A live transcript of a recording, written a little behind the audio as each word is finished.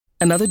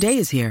Another day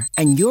is here,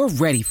 and you're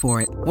ready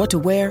for it. What to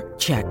wear?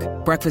 Check.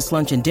 Breakfast,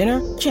 lunch, and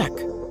dinner? Check.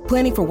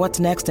 Planning for what's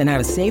next and how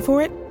to save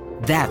for it?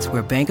 That's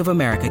where Bank of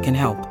America can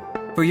help.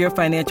 For your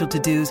financial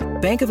to-dos,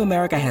 Bank of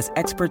America has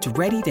experts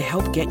ready to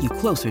help get you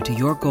closer to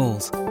your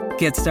goals.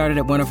 Get started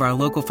at one of our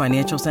local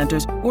financial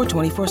centers or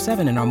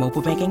 24/7 in our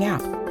mobile banking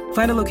app.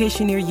 Find a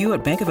location near you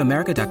at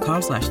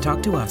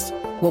bankofamerica.com/talktous.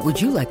 What would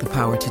you like the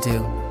power to do?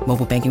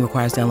 Mobile banking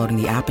requires downloading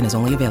the app and is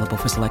only available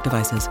for select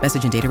devices.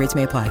 Message and data rates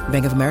may apply.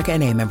 Bank of America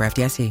N.A., member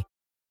FDIC.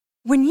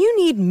 When you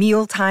need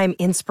mealtime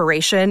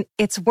inspiration,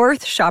 it's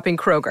worth shopping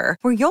Kroger,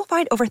 where you'll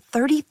find over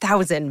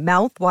 30,000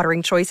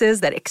 mouth-watering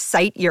choices that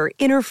excite your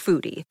inner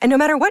foodie. And no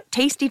matter what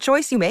tasty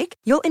choice you make,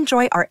 you'll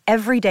enjoy our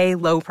everyday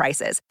low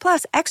prices,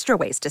 plus extra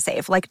ways to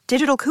save, like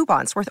digital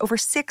coupons worth over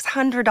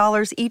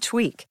 $600 each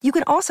week. You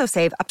can also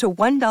save up to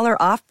 $1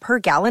 off per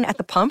gallon at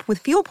the pump with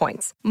fuel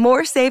points.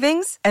 More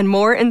savings and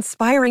more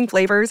inspiring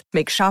flavors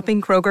make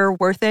shopping Kroger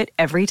worth it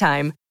every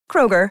time.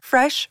 Kroger,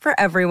 fresh for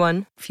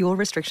everyone. Fuel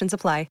restrictions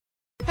apply.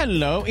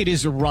 Hello, it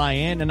is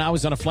Ryan, and I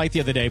was on a flight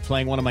the other day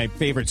playing one of my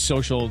favorite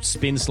social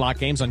spin slot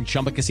games on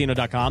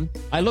ChumbaCasino.com.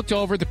 I looked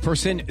over at the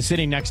person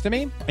sitting next to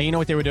me, and you know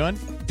what they were doing?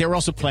 They were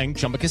also playing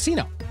Chumba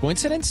Casino.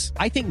 Coincidence?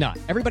 I think not.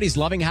 Everybody's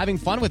loving having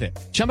fun with it.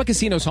 Chumba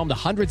Casino is home to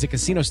hundreds of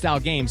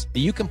casino-style games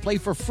that you can play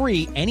for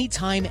free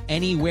anytime,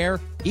 anywhere,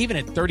 even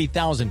at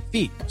 30,000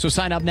 feet. So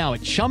sign up now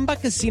at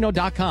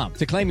ChumbaCasino.com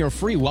to claim your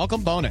free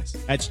welcome bonus.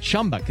 That's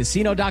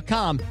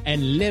ChumbaCasino.com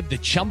and live the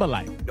Chumba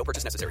life. No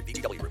purchase necessary.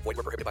 VGW. Void where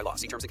prohibited by law.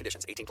 See terms and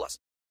conditions. 18+.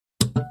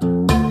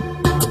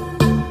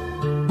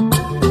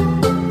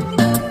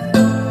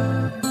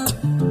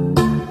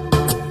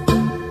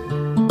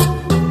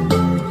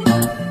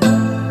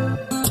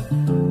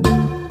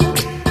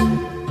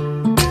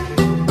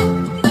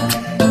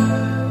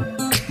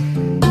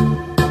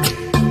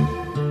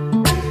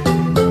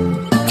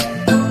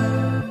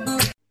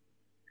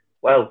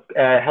 Well,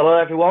 hello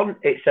everyone.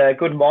 It's a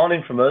good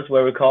morning from us.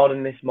 We're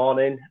recording this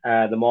morning,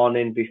 the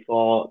morning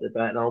before the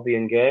Burton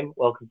Albion game.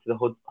 Welcome to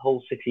the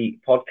Hull City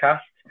podcast.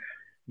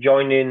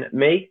 Joining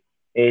me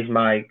is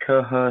my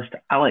co-host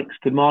Alex.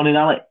 Good morning,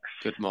 Alex.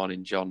 Good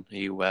morning, John. Are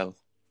you well?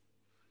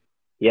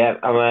 Yeah,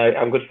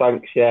 I'm good,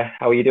 thanks. Yeah,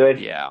 how are you doing?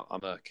 Yeah,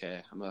 I'm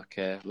okay.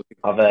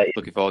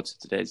 Looking forward to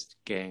today's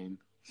game.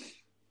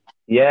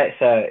 Yeah,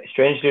 it's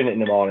strange doing it in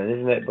the morning,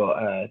 isn't it?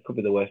 But it could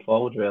be the way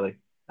forward, really.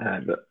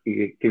 But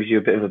it gives you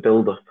a bit of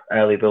a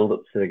early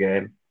build-up to the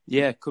game.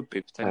 Yeah, it could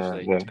be,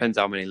 potentially. Yeah. Depends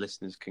how many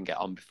listeners can get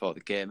on before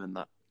the game and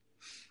that.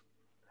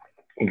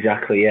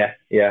 Exactly, yeah.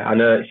 I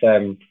know it's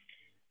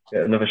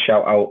another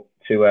shout-out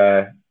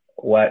to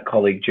work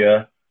colleague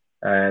Joe.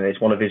 It's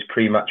one of his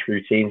pre-match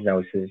routines now.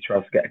 He says he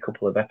tries to get a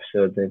couple of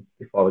episodes in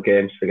before the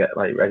games to get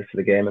ready for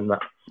the game and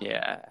that.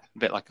 Yeah, a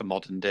bit like a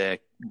modern-day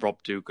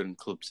Rob Dugan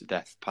Club to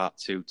Death Part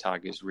 2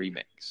 Tigers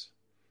remix.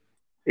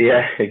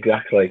 Yeah,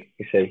 exactly.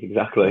 You see,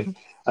 exactly.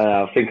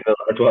 I'm thinking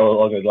as well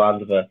along the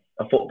lines of a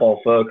football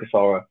focus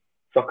or a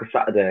soccer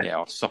Saturday. Yeah,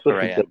 or soccer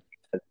AM.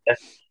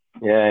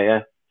 Yeah.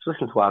 Just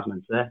listen to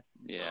Wiseman today.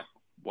 Yeah,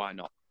 why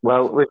not?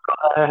 Well, we've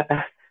got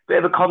a bit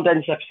of a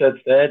condensed episode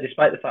today,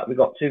 despite the fact we've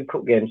got 2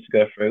 cup games to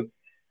go through,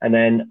 and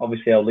then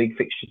obviously our league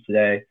fixture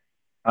today,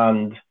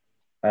 and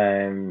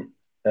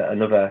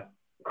another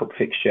cup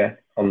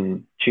fixture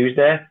on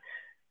Tuesday.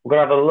 We're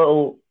going to have a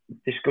little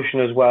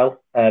discussion as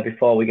well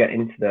before we get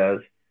into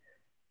those.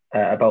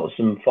 About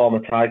some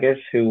former Tigers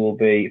who will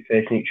be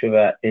facing each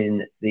other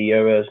in the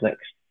Euros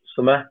next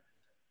summer.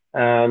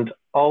 And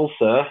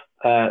also,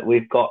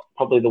 we've got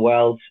probably the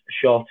world's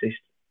shortest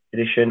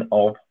edition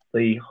of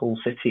the Hull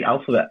City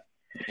alphabet.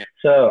 Yeah.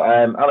 So,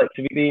 Alex,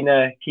 have you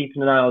been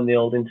keeping an eye on the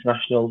old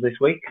internationals this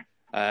week?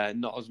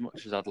 Not as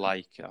much as I'd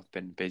like. I've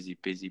been busy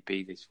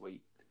bee this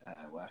week,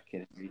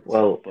 working.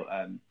 But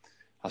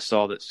I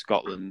saw that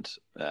Scotland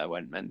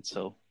went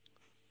mental.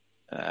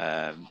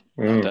 I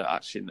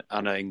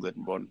know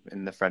England won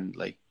in the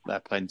friendly.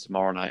 They're playing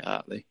tomorrow night,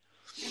 aren't they?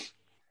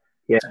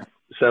 Yeah.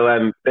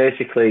 So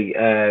basically,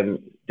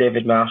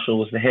 David Marshall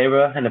was the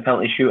hero in a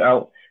penalty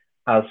shootout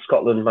as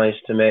Scotland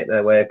managed to make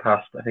their way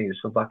past, I think it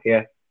was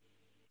Slovakia,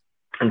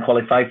 and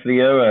qualify for the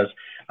Euros.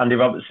 Andy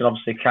Robertson,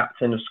 obviously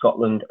captain of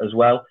Scotland as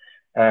well.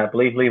 I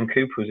believe Liam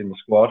Cooper was in the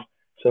squad.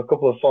 So a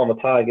couple of former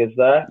Tigers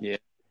there. Yeah.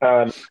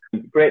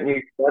 Great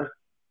news for them.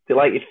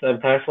 Delighted for them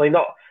personally.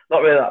 Not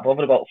really that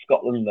bothered about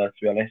Scotland, though, to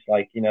be honest.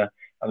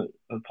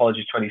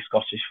 Apologies to any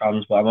Scottish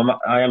fans, but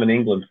I am an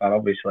England fan,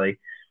 obviously.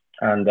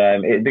 And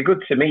it'd be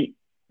good to meet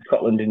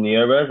Scotland in the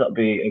Euros. That'd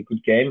be a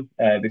good game.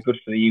 It'd be good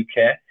for the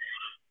UK.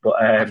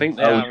 But I think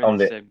they are in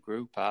the same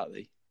group, aren't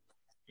they?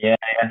 Yeah.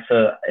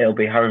 So it'll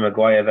be Harry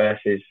Maguire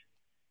versus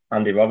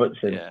Andy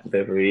Robertson. Yeah. A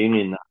bit of a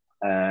reunion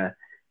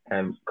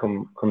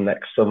come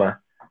next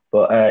summer.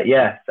 But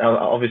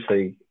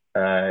obviously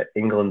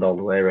England all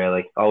the way,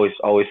 really. Always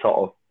sort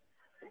of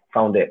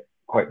found it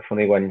quite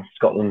funny when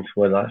Scotland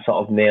were sort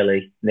of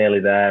nearly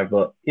there,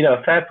 but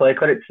fair play,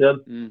 credit to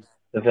them.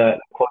 They've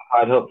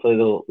qualified. Hopefully,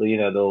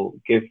 they'll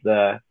give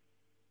their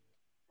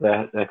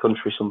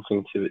country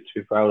something to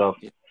be proud of.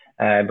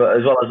 Yeah. But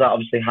as well as that,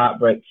 obviously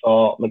heartbreak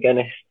for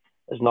McGuinness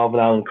as Northern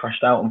Ireland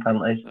crashed out on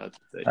penalties.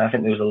 I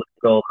think there was a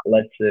goal that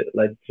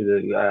led to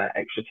the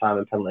extra time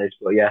and penalties.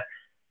 But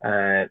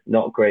yeah,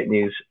 not great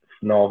news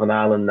for Northern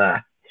Ireland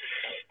there.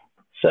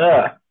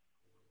 So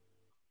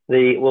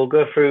we'll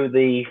go through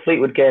the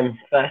Fleetwood game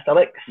first,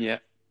 Alex. Yeah,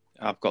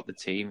 I've got the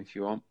team if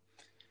you want.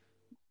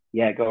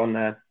 Yeah, go on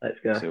there. Let's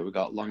go. So we've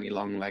got Longy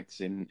Longlegs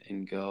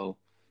in goal.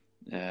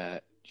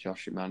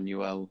 Josh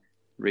Emanuel,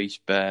 Reece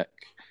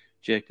Burke,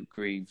 Jacob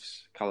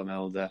Greaves, Callum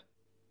Elder.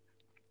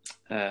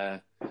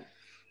 I've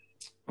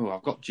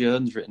got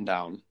Jones written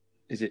down.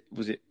 Was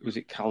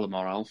it Callum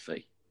or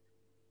Alfie?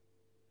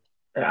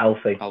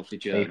 Alfie. Alfie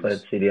Jones. He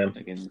played CDM.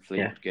 Again, the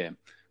Fleetwood game.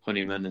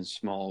 Honeyman and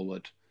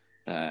Smallwood.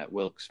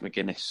 Wilkes,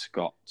 McGuinness,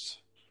 Scott.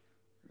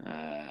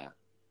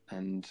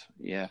 And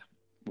yeah,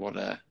 what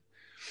a...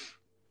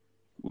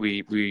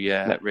 We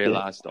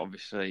realised,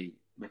 obviously,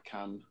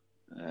 McCann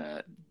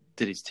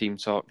did his team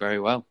talk very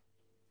well.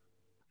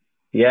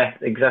 Yeah,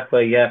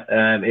 exactly. Yeah,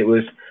 it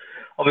was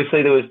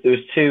obviously there was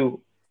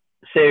two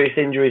serious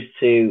injuries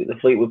to the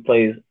Fleetwood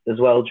players as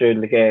well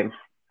during the game,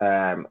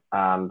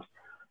 and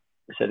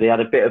so they had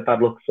a bit of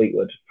bad luck,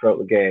 Fleetwood, throughout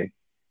the game.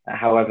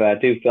 However, I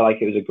do feel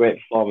like it was a great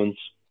performance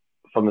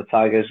from the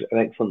Tigers, an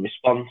excellent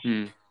response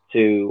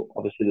to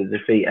obviously the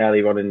defeat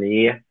earlier on in the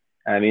year.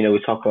 We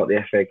talk about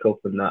the FA Cup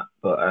and that,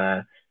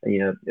 but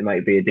it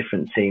might be a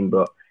different team.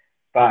 But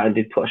Barton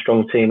did put a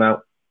strong team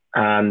out,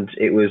 and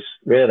it was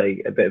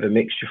really a bit of a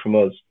mixture from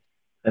us,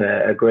 and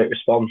a great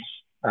response.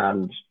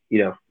 And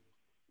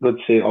good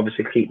to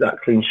obviously keep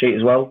that clean sheet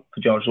as well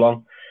for George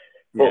Long.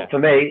 But for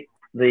me,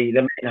 the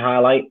main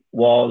highlight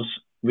was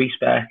Reece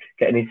Burke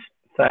getting his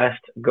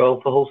first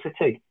goal for Hull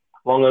City.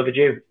 Long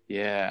overdue.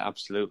 Yeah,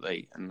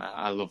 absolutely. And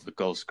I love the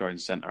goal scoring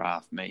centre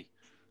half, me.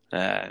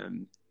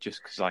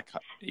 Just because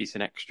he's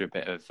an extra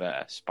bit of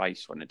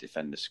spice when a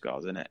defender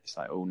scores, isn't it? It's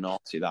like, oh,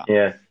 naughty that.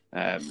 Yeah.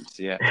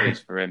 So yeah,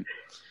 pleased for him.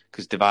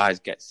 Because Devise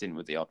gets in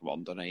with the odd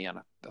one, doesn't he? And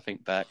I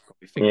think Burke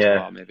probably thinks,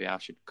 maybe I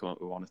should come up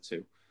with one or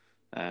two.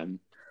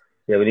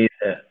 We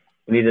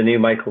need a new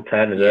Michael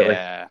Turner, don't we?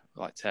 Yeah,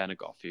 like Turner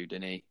got a few,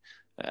 didn't he?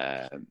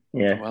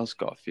 Who else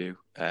got a few?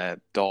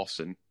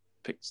 Dawson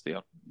picked the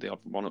odd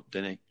one up,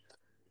 didn't he?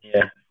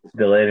 Yeah,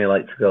 Delaney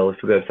liked to go if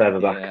we go further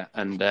back. Yeah,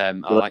 and I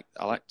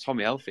like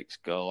Tommy Elphick's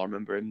goal. I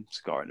remember him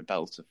scoring a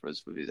belter for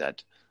us with his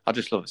head. I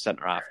just love a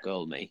centre half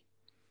goal, me.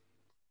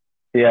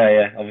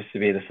 Yeah. Obviously,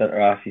 being a centre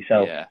half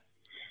yourself.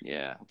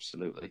 Yeah,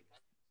 absolutely.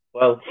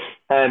 Well,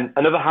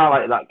 another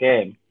highlight of that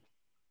game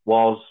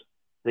was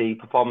the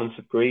performance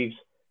of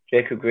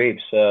Jacob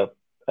Greaves. So,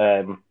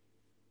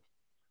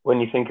 when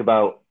you think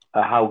about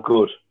how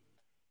good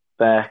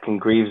Burke and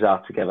Greaves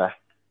are together,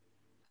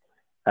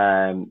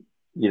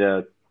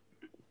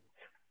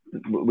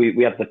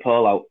 we had the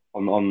poll out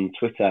on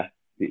Twitter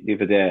the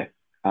other day,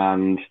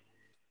 and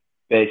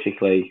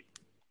basically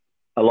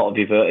a lot of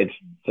you voted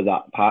for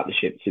that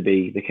partnership to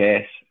be the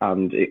case,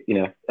 and it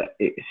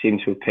seemed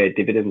to have paid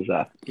dividends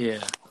there.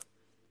 Yeah,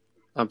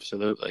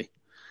 absolutely.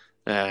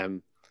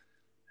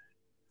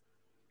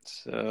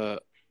 So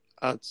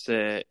I'd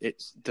say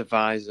it's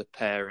Deviser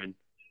pairing.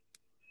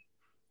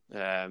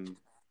 A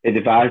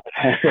Deviser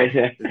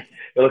pairing.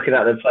 We're looking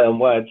at the play on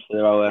words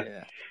for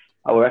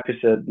our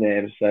episode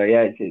name. So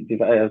yeah,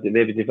 it's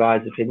maybe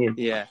Deviser opinion.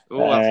 Yeah.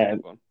 Oh, that's a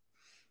good one.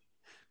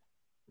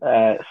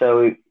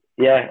 So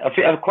yeah, I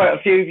think quite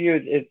a few of you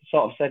have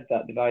sort of said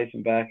that Device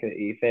and Burke are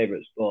your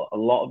favourites, but a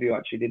lot of you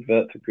actually did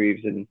vote for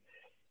Greaves and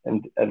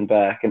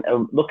Burke.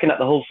 And looking at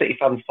the Hull City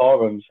fan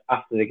forums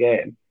after the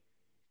game,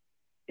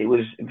 it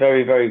was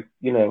very, very,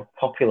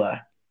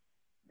 popular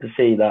to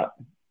see that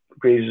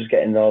Greaves was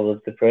getting all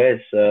of the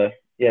praise. So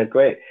yeah,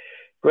 great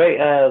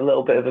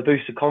little bit of a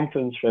boost of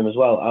confidence for him as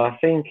well. And I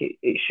think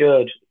it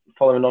showed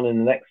following on in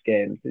the next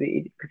game,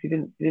 because he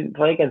didn't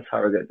play against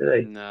Harrogate,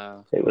 did he?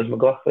 No. It was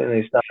McLaughlin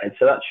who started.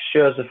 So that just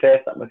shows the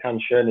faith that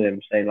McCann's shown in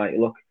him, saying like,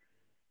 look,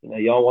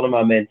 you're one of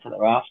my main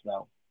centre halves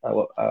now.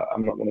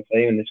 I'm not going to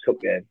play you in this cup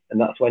game, and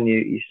that's when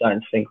you're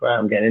starting to think, right,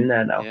 I'm getting in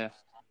there now. Yeah.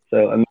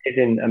 So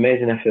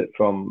amazing effort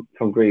from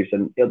Greaves,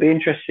 and it'll be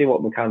interesting to see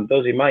what McCann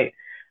does. He might.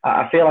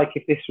 I feel like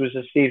if this was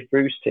a Steve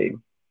Bruce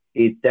team,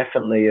 he'd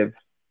definitely have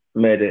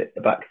made it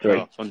a back three.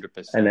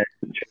 100%. And then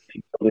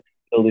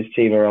build his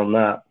team around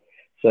that.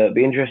 So it'd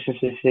be interesting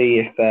to see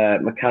if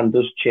McCann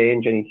does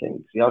change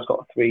anything. He has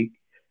got three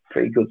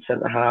pretty good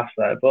centre halves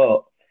there,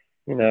 but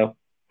he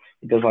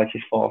does like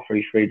his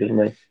 4-3-3,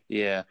 doesn't he?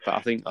 Yeah, but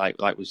I think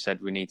like we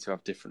said, we need to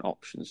have different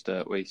options,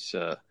 don't we?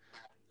 So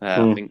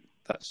I think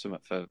that's something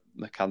for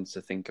McCann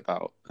to think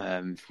about.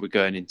 If we're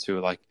going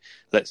into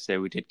let's say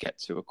we did get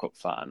to a cup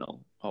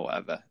final or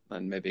whatever,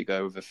 and maybe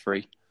go over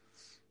three.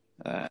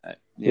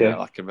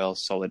 Like a real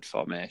solid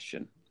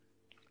formation.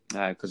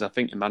 Because I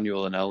think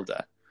Emmanuel and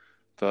Elder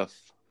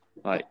both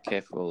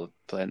capable of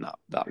playing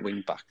that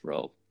wing back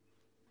role.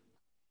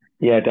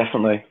 Yeah,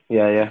 definitely.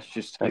 Yeah. It's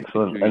just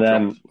excellent.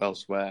 And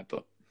elsewhere,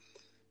 but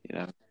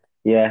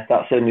yeah,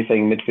 that's the only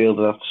thing. Midfield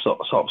will have to sort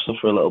of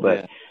suffer a little bit.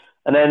 Yeah.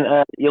 And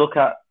then you look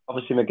at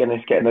obviously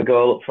McGuinness getting a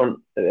goal up front.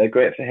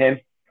 Great for him.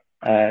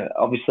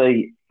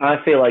 Obviously, I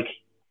feel like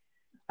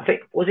I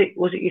think was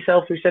it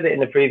yourself who said it in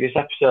the previous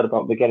episode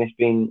about McGuinness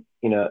being,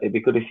 it'd be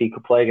good if he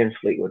could play against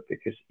Fleetwood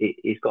because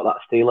he's got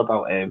that steel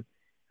about him,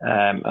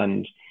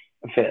 and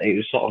I think it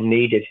was sort of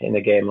needed in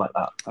a game like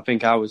that. I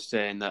think I was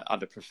saying that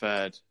I'd have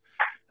preferred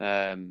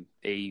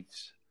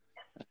Eves.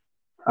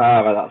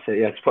 Well, that's it.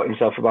 Yeah, to put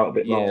himself about a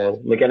bit more.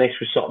 McGuinness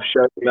was sort of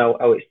showing him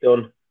how it's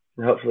done,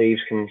 and hopefully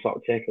Eves can sort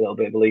of take a little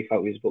bit of a leaf out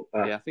of his book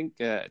there. Yeah, I think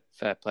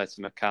fair play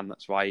to McCann.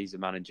 That's why he's a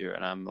manager,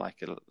 and I'm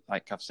like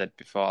I've said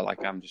before,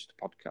 like I'm just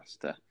a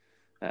podcaster.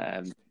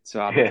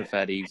 So I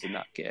preferred Eves in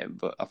that game,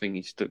 but I think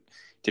he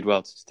did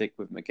well to stick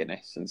with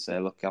McGuinness and say,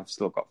 "Look, I've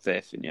still got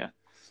faith in you."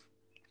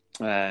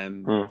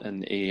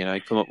 And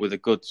he come up with a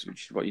goods,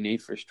 which is what you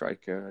need for a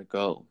striker, a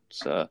goal.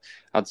 So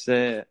I'd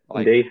say,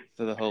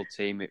 for the whole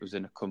team, it was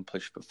an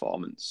accomplished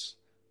performance.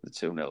 The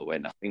 2-0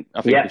 win. I think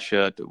we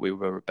showed that we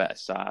were a better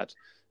side,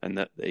 and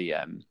that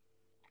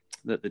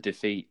the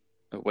defeat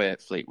away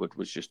at Fleetwood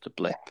was just a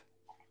blip.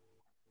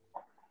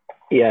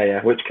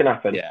 Yeah, which can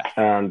happen. Yeah,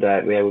 and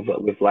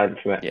we've learned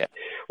from it. Yeah.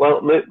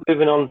 Well,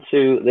 moving on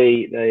to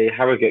the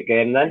Harrogate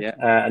game then.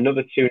 Yeah.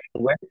 Another 2-0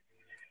 win.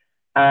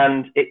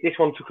 And this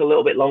one took a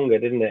little bit longer,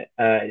 didn't it?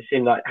 It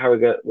seemed like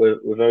Harrogate were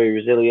very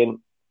resilient,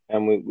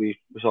 and we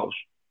sort of,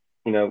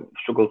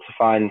 struggled to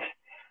find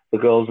the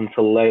goals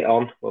until late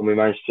on when we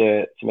managed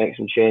to make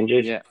some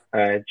changes.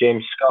 Yeah.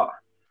 James Scott.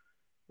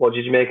 What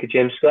did you make of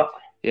James Scott?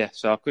 Yeah,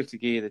 so I'll quickly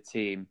give you the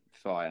team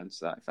before I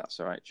answer that, if that's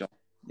all right, John.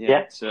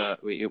 Yeah. So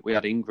we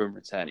had Ingram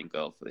returning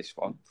goal for this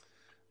one.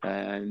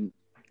 And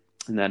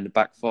then the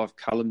back four of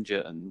Callum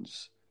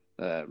Jones,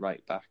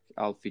 right back,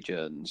 Alfie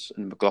Jones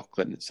and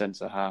McLaughlin at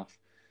centre half,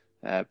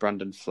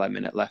 Brandon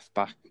Fleming at left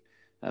back,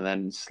 and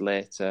then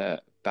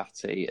Slater,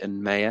 Batty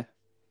and Mayer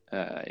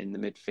in the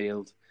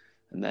midfield.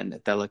 And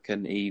then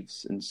Delican,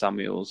 Eves and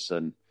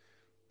Samuelson.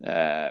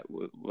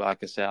 Like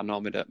I say, I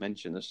normally don't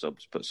mention the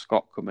subs, but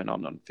Scott coming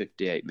on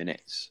 58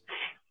 minutes.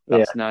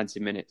 That's 90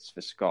 minutes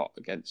for Scott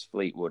against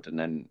Fleetwood, and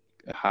then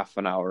half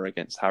an hour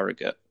against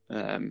Harrogate.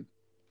 And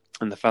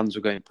the fans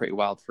were going pretty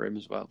wild for him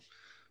as well.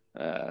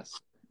 I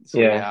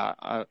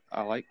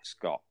like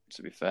Scott,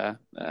 to be fair.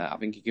 I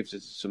think he gives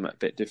us something a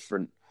bit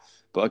different.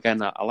 But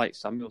again, I like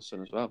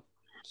Samuelson as well.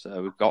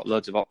 So we've got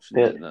loads of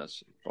options in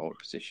those forward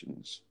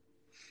positions.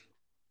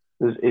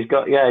 He's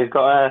got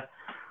a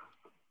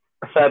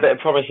fair bit of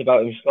promise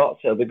about him, Scott.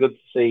 So it'll be good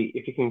to see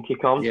if he can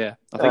kick on. Yeah,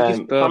 I think it's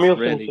both Samuelson,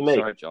 really. to me,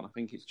 sorry, John. I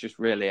think it's just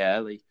really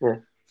early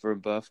for them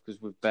both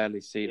because we've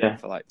barely seen them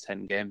for like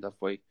 10 games, have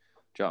we? Do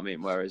you know what I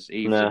mean? Whereas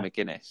Eves and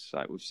McGuinness,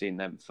 like we've seen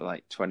them for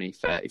like 20,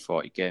 30,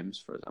 40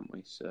 games for us, haven't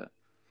we? So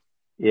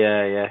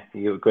yeah,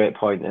 you have a great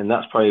point, and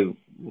that's probably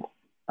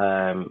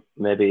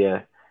maybe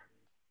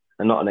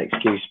not an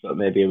excuse, but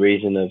maybe a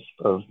reason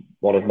of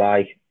one of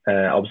my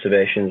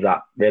observations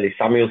that really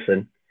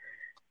Samuelson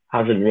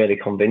hasn't really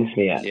convinced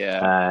me yet.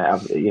 Yeah,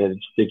 the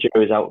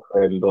jury's out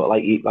for him, but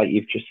like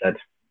you've just said,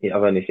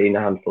 I've only seen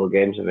a handful of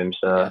games of him,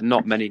 so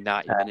not many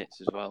 90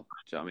 minutes as well.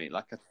 Do you know what I mean?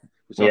 Like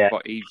we talk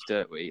about Eves,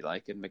 don't we?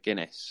 Like in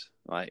McGuinness,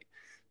 like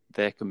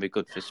they can be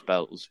good for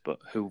spells, but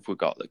who have we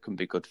got that can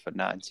be good for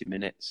 90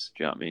 minutes?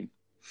 Do you know what I mean?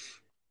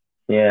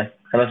 Yeah,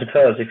 and I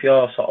suppose if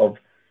you're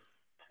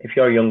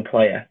a young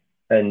player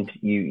and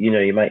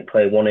you might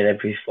play one in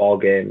every 4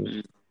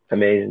 games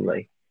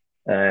amazingly,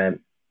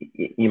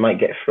 you might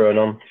get thrown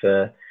on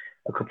for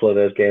a couple of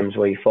those games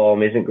where your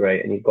form isn't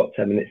great and you've got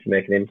 10 minutes to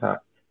make an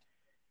impact,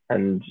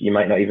 and you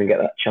might not even get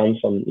that chance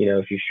on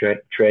if you've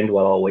trained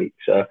well all week.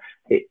 So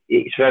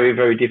it's very,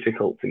 very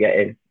difficult to get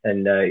in,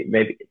 and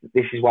maybe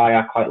this is why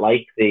I quite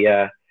like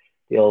the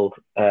old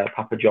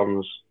Papa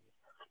John's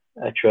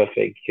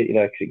trophy,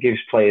 because it gives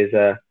players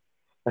a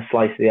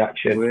slice of the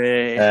action.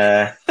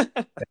 Brilliant.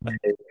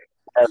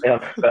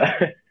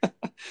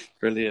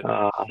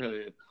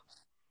 Brilliant.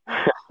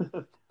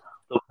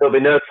 There'll be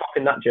no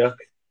topping that joke.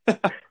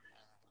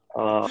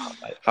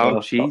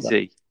 How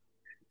cheesy.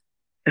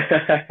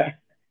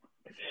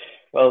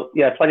 Well,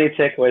 yeah, plenty of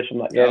takeaways from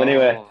that game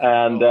anyway.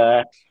 And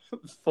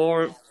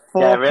four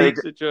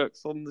pizza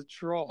jokes on the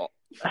trot.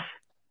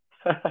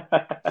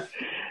 But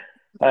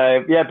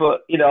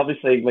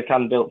obviously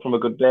McCann built from a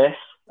good base.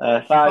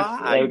 5.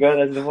 There we go.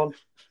 There's the one.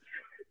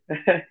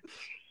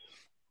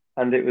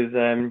 And it was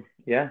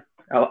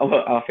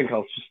I think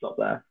I'll just stop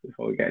there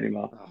before we get any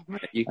more. Oh,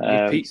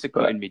 your pizza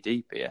cutting me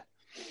deep here.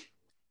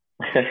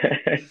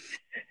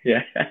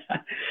 Yeah,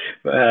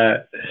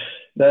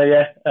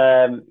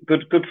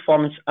 good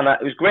performance, and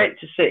it was great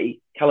to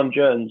see Callum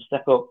Jones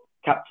step up,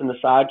 captain the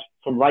side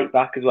from right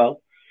back as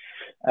well,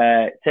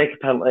 take a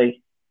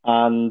penalty,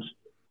 and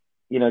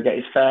get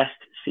his first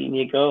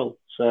senior goal.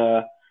 So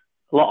a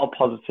lot of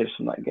positives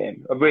from that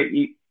game.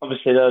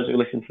 Obviously, those who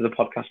listen to the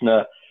podcast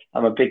know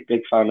I'm a big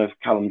fan of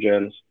Callum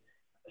Jones.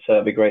 So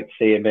it'd be great to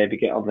see him maybe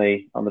get on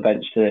the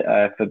bench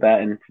for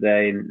betting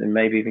today, and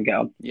maybe even get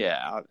on.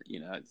 Yeah,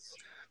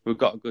 we've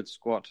got a good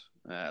squad,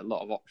 a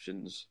lot of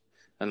options,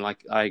 and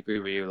like I agree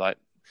with you. Like,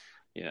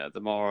 the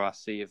more I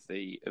see of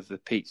the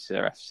Pizza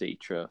FC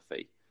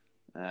trophy,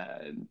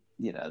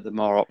 the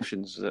more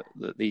options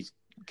that these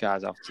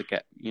guys have to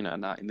get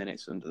 90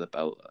 minutes under the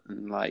belt,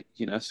 and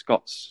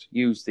Scott's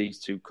used these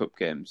 2 cup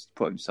games to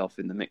put himself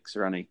in the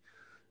mixer, and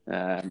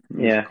there's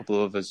a couple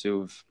of others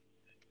who've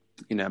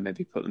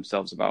maybe put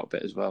themselves about a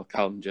bit as well.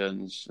 Callum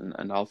Jones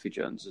and Alfie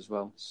Jones as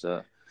well.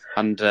 So,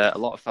 and a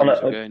lot of fans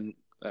are going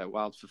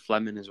wild for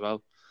Fleming as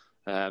well.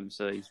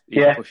 So he's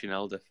pushing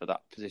Elder for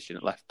that position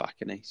at left back,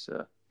 isn't he?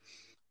 So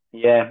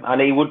yeah, and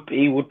he would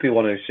be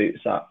one who suits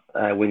that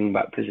wing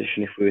back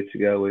position if we were to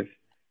go with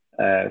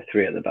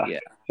 3 at the back. Yeah.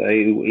 So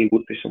he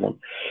would be someone.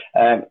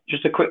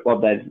 Just a quick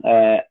one then.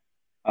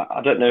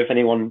 I don't know if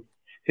anyone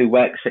who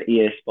works at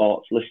EA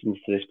Sports listens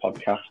to this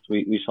podcast.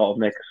 We sort of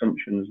make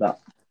assumptions that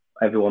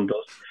everyone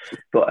does.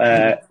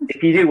 But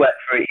if you do work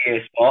for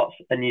EA Sports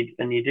and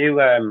you do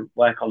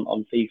work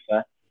on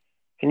FIFA,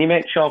 can you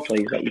make sure,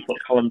 please, that you put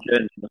Callum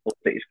Jones in the Hull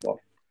City squad?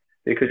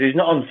 Because he's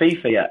not on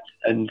FIFA yet,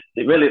 and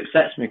it really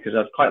upsets me because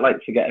I'd quite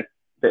like to get a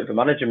bit of a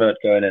manager mode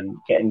going and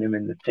getting him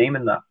in the team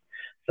and that.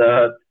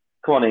 So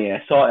come on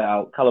here, sort it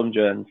out. Callum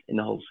Jones in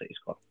the Hull City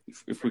squad.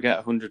 If we get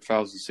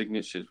 100,000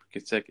 signatures, we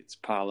could take it to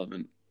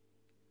Parliament.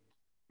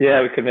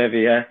 Yeah, we could maybe,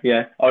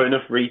 yeah. Or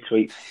enough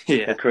retweets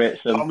to create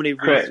some... How many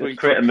retweets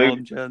create a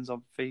Callum Jones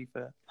on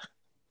FIFA?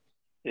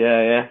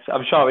 Yeah.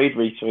 I'm sure he'd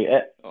retweet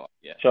it. Oh,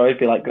 yeah. Sure, he'd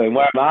be like going,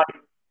 where am I?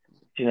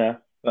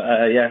 But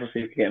we'll see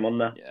if we can get him on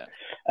there.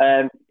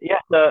 Yeah.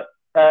 So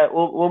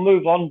we'll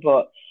move on,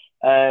 but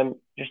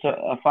just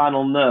a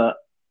final note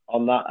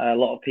on that. A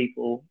lot of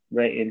people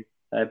rating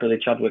Billy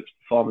Chadwick's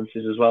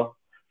performances as well,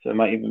 so we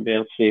might even be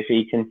able to see if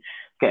he can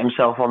get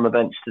himself on the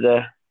bench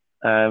today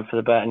for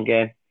the Burton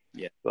game.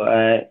 Yeah.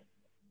 But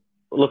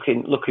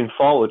looking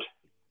forward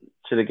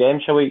to the game.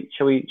 Shall we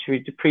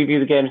preview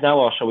the games now,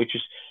 or shall we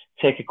just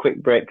take a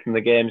quick break from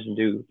the games and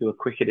do a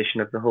quick edition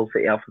of the Hull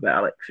City alphabet,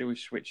 Alex? Should we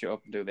switch it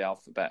up and do the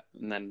alphabet,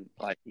 and then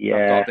I've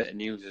got a bit of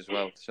news as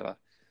well. So.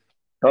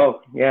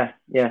 Oh yeah.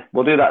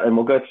 We'll do that then.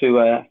 We'll go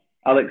to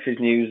Alex's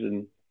news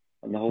and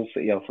the Hull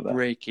City alphabet.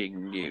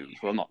 Breaking news.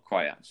 Well, not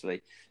quite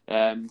actually.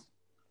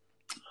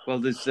 Well,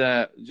 there's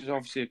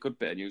obviously a good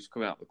bit of news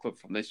coming out of the club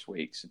from this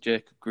week. So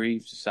Jacob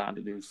Greaves has signed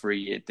a new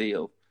 3-year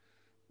deal,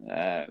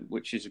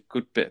 which is a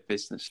good bit of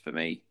business for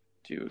me.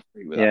 Do you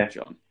agree with that,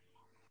 John?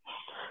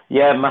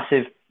 Yeah,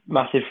 massive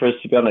for us,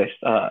 to be honest.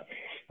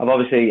 I'm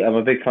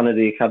a big fan of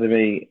the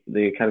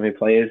academy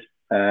players.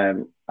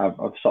 I've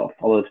sort of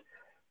followed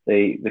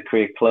the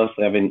career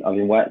closely. I've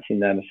been working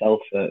there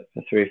myself for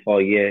 3 or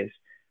 4 years,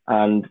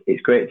 and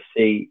it's great to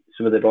see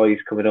some of the boys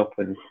coming up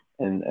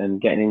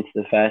and getting into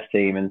the first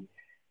team. And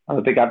I'm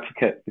a big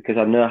advocate because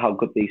I know how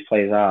good these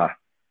players are.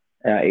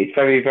 It's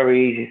very,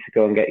 very easy to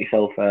go and get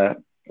yourself a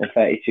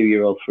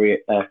 32-year-old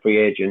free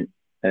agent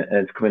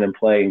and to come in and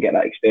play and get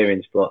that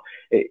experience, but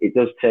it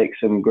does take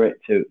some grit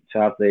to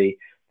have the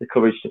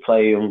courage to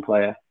play a young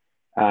player.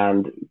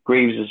 And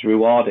Greaves has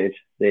rewarded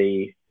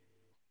the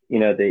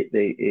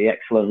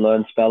excellent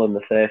loan spell and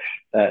the faith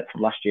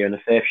from last year and the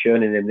faith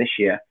shown in him this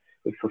year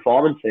with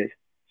performances.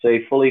 So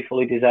he fully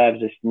deserves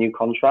this new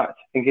contract.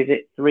 I think, is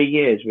it 3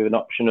 years with an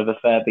option of a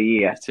further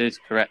year? It is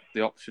correct.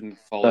 The option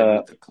following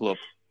with the club,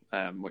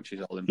 which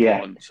is all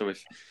important. Yeah. So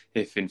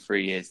if in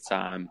 3 years'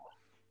 time,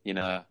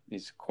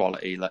 he's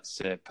quality, let's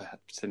say,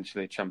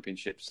 potentially a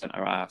Championship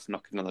centre-half,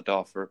 knocking on the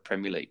door for a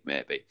Premier League,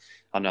 maybe.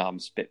 I know I'm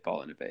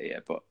spitballing a bit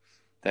here, but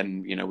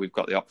then, we've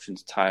got the option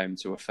to tie him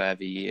to a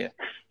further year,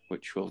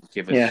 which will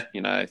give us,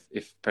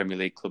 if Premier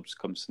League clubs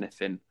come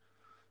sniffing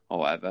or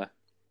whatever,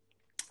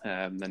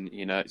 then,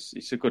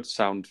 it's a good,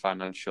 sound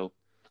financial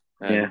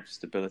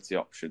stability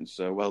option.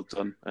 So well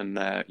done. And,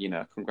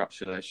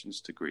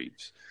 congratulations to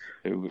Greaves,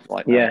 who,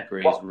 I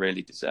agree,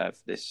 really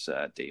deserved this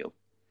deal.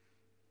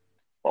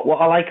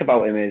 What I like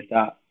about him is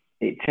that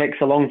it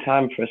takes a long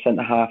time for a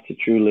centre-half to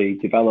truly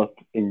develop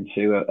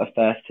into a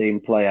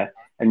first-team player.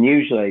 And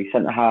usually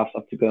centre-halves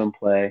have to go and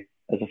play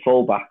as a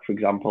full-back, for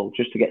example,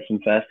 just to get some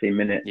first-team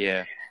minutes.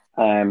 Yeah.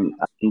 And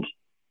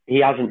he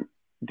hasn't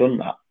done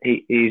that.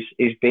 He's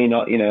been,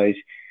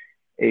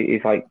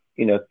 he's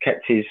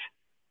kept his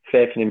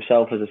faith in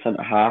himself as a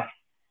centre-half.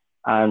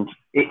 And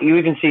you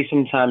even see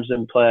sometimes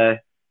them play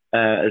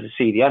as a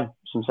CDM.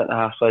 Some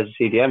centre-halves play as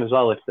a CDM as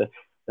well if they're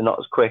not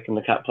as quick and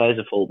they can't play as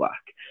a full-back.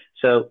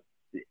 So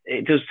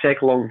it does take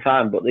a long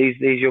time, but these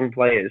young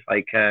players,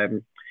 like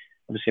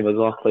obviously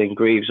McLaughlin and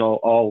Greaves,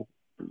 all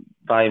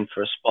vying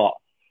for a spot,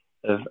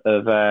 have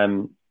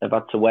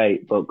had to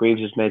wait. But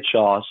Greaves has made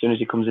sure as soon as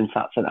he comes into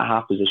that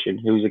centre-half position,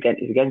 he's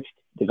against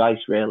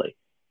Device, really.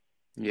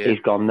 Yeah.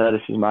 He's gone, no,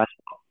 this is my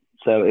spot.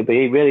 So it'd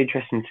be really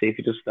interesting to see if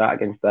he does start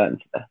against Burton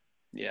today.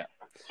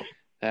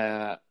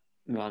 Yeah.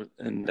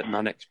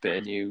 My next bit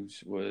of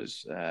news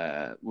was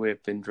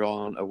we've been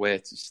drawn away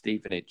to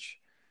Stevenage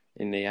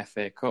in the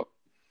FA Cup,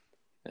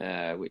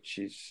 which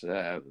is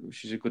a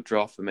good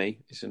draw for me.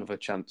 It's another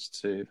chance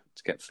to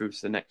get through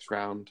to the next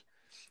round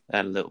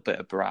and a little bit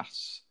of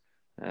brass,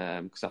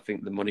 because I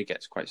think the money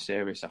gets quite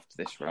serious after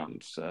this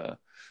round. So,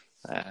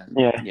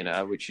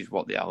 which is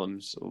what the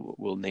Allams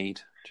will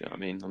need. Do you know what I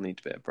mean? They'll need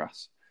a bit of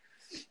brass.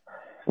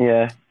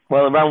 Yeah.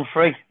 Well, round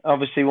 3,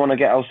 obviously we want to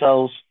get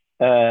ourselves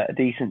a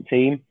decent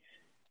team.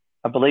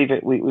 I believe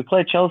it. We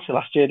played Chelsea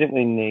last year, didn't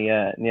we, in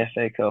the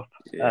FA Cup?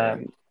 Yeah.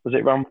 Was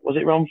it round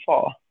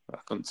 4? I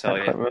couldn't tell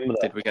you. I can't remember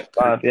that. Did we get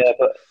 5? Yeah,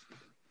 but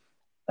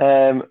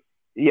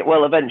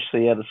well,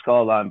 eventually, the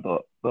scoreline.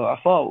 But I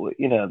thought,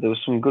 there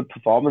was some good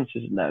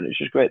performances in there, and it's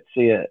just great to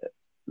see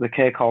the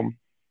KCOM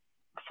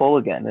full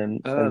again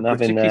and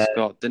having.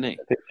 Scored, didn't he?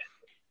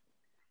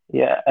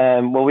 Yeah.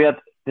 Well, we had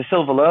De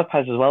Silva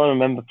Lopez as well. I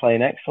remember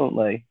playing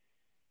excellently,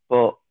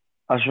 but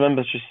I just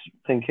remember just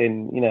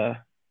thinking,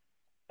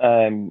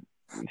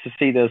 to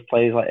see those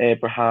players like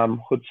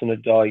Abraham,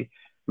 Hudson-Odoi,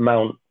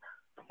 Mount,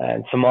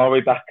 and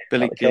Tamori back.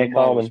 Billy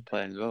Gilmore was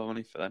playing as well, wasn't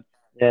he, for them?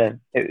 Yeah,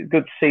 it was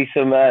good to see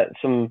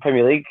some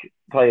Premier League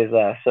players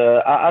there.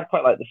 So I'd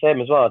quite like the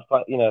same as well. I'd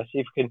quite, see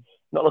if we can,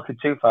 not looking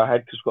too far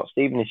ahead because we've got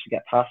Stevenage to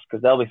get past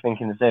because they'll be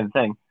thinking the same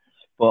thing.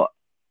 But,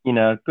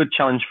 good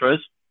challenge for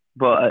us,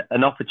 but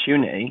an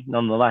opportunity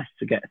nonetheless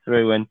to get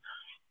through and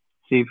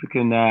see if we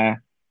can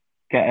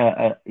get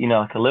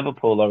like a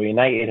Liverpool or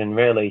United and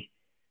really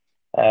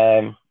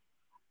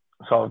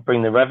sort of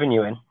bring the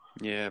revenue in.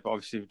 Yeah, but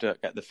obviously we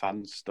don't get the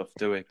fans stuff,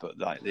 do we? But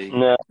like the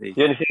only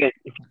thing is,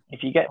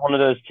 if you get one of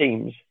those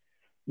teams,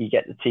 you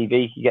get the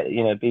TV, you get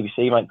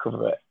BBC might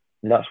cover it,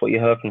 and that's what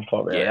you're hoping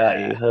for, really.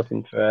 Yeah, you're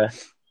hoping for a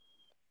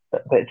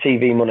bit of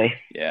TV money.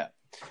 Yeah,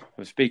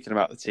 I'm speaking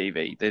about the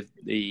TV.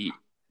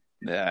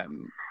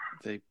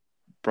 The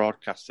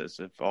broadcasters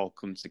have all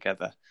come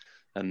together,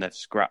 and they've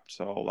scrapped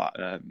all that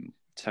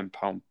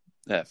 £10,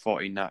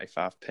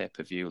 $14.95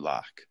 pay-per-view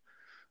lark,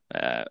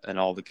 and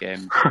all the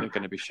games are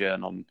going to be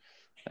shown on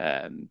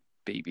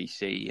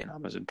BBC and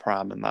Amazon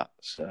Prime and that.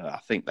 So I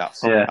think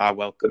I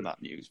welcome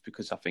that news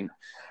because I think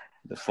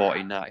the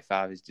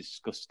 $14.95 is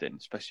disgusting,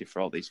 especially for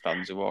all these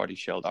fans who've already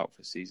shelled out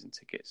for season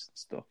tickets and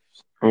stuff.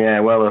 Yeah,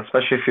 well,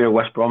 especially if you're a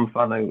West Brom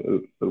fan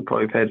who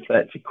probably paid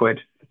 £30 for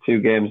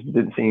 2 games and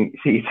didn't see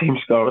your team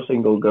score a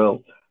single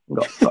goal and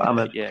got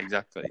hammered. Yeah,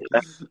 exactly.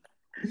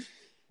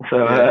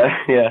 So,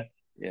 yeah.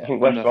 I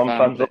think West Brom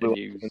fans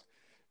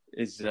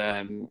is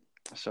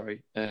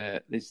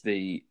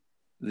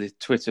the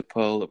Twitter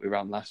poll that we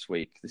ran last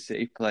week. The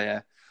City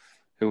player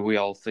who we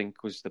all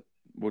think would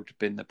have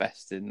been the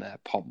best in their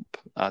pomp,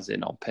 as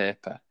in on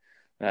paper.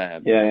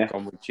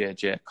 Gone with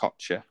JJ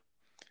Kocher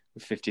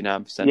with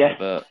 59% of the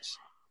votes,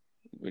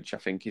 which I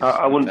think is.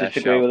 I wouldn't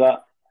disagree with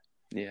that.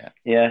 Yeah.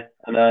 Yeah,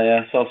 and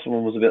I saw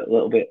someone was a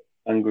little bit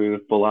angry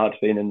with Bullard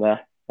being in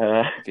there.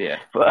 Yeah,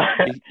 but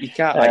you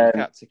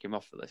can't tick him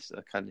off the list,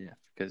 though, can you?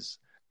 Because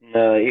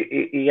no,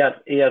 he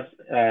had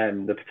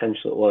the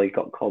potential. Well, he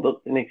got called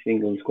up in the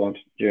England squad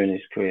during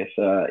his career,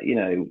 so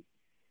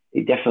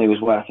he definitely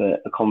was worth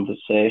a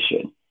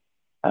conversation.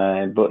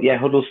 But yeah,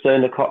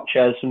 Huddlestone,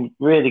 Kocher, some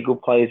really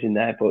good players in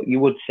there. But you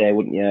would say,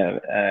 wouldn't you,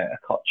 a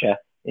Kocher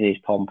in his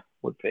pomp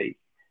would be.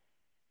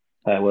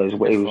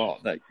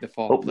 The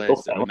four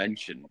players that I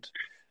mentioned,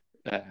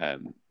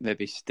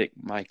 maybe stick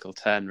Michael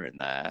Turner in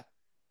there,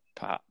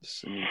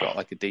 perhaps, and you've got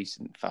like a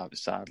decent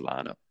five-a-side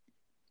lineup.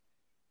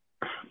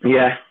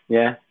 Yeah.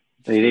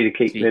 So you need to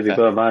keep maybe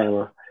Bo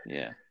Mile.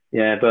 Yeah,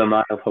 Bo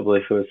Mile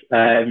probably for us.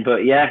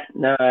 But yeah,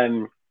 no,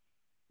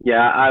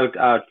 I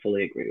would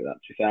fully agree with that.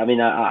 To be fair, I mean,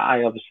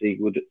 I obviously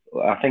would.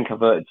 I think I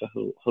voted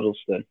for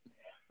Huddlestone.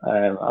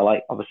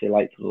 I obviously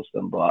like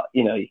Huddlestone, but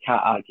you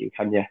can't argue,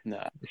 can you?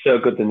 No, it's so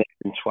good to name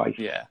him twice.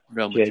 Yeah,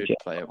 Real Madrid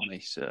player, wasn't he?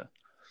 So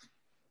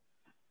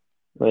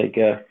there you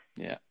go.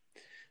 Yeah.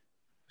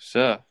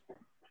 So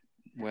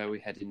where are we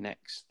heading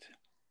next?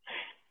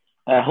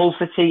 Hull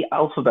City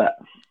Alphabet.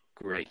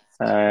 Great.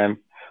 But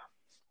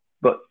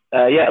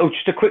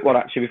just a quick one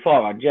actually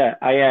beforehand. Yeah,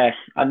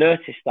 I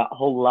noticed that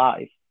Hull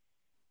Live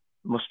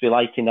must be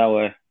liking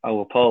our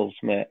polls,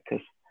 mate,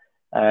 because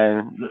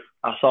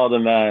I saw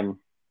them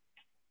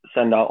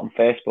send out on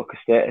Facebook a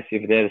status the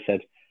other day that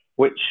said,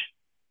 which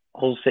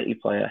Hull City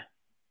player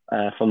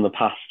from the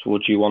past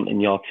would you want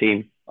in your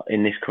team,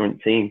 in this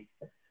current team?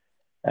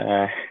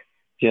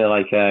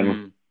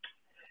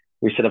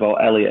 We said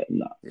about Elliott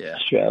and that. Yeah.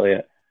 Stuart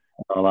Elliott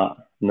and all that.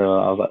 No,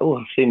 I was like,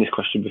 I've seen this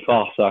question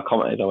before, so I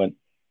commented, I went,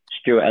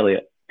 Stuart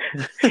Elliott.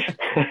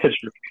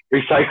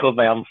 Recycled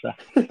my answer.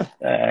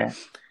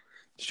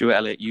 Stuart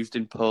Elliott used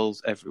in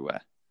polls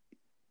everywhere.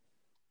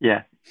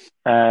 Yeah.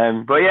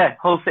 But yeah,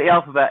 Hull City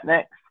Alphabet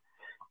next.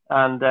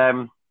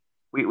 And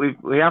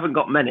we haven't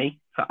got many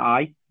for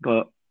I,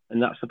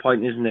 and that's the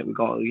point, isn't it? We've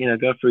got to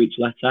go through each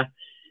letter.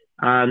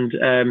 And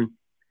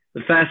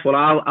the first one,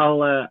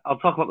 I'll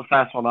talk about the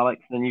first one,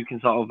 Alex, and then you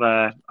can sort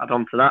of add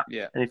on to that.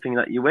 Yeah. Anything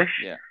that you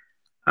wish. Yeah.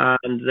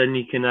 And then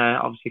you can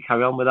obviously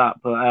carry on with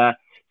that. But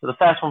so the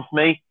first one for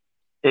me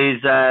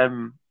is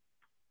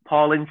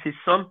Paul Ince's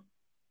son.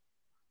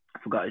 I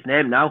forgot his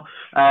name now.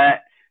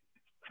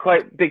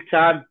 Quite big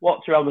time.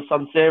 Walked around the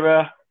San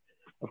Siro.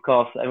 Of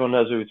course, everyone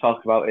knows who we're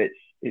talking about.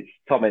 It's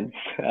Tom Ince.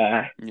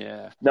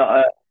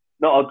 Not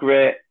a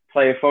great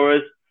player for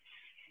us.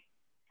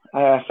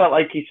 Felt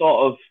like he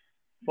sort of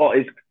thought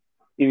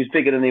he was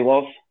bigger than he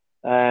was.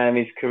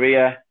 His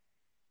career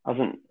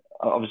hasn't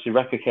obviously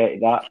replicated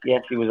that.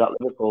 Yes, he was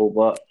at Liverpool,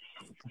 but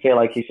I feel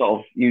like he sort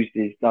of used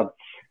his dad's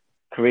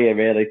career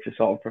really to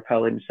sort of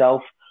propel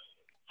himself.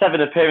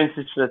 7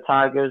 appearances for the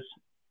Tigers,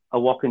 a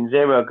whopping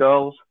 0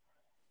 goals.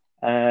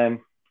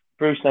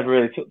 Bruce never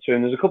really took to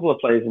him. There's a couple of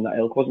players in that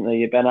ilk, wasn't there?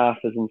 Your Ben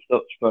Arthurs and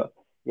such, but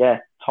yeah,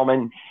 Tom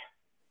Ince.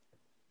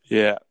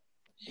 Yeah,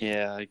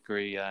 I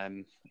agree.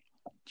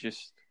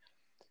 Just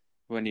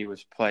when he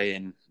was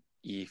playing,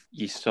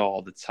 you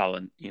saw the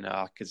talent.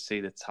 I could see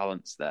the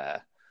talent's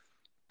there,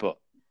 but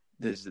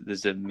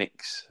there's a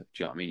mix. Do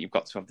you know what I mean? You've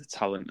got to have the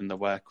talent and the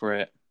work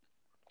rate,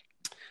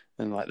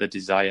 and like the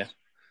desire,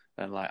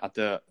 and like I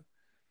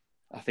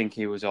think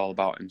he was all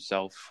about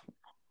himself.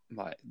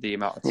 Like the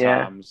amount of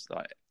times,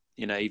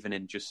 even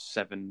in just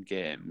 7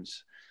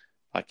 games,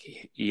 like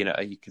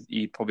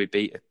you'd probably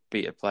beat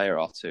a player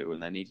or two,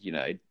 and then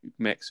he'd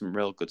make some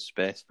real good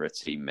space for a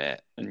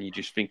teammate, and you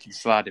just think,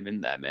 slide him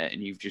in there, mate,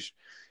 and you've just,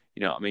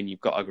 you've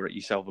got to get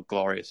yourself a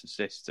glorious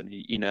assist, and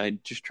he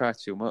just try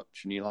too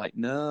much, and you're like,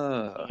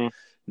 no,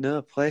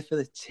 play for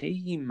the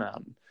team,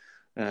 man.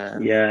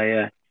 And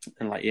just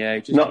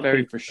a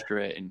very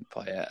frustrating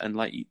player, and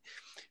like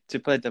to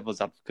play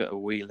devil's advocate a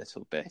wee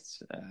little bit,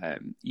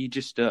 you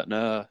just don't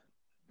know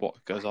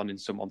what goes on in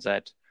someone's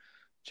head.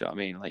 Do you know what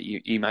I mean? Like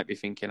you might be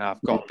thinking,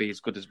 I've got to be as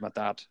good as my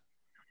dad.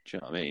 Do you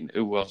know what I mean?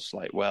 Who was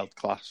like world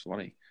class,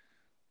 wasn't he?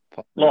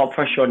 A lot of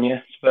pressure on you.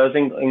 Spurs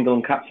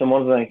England captain,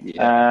 wasn't he?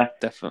 Yeah,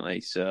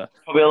 definitely. So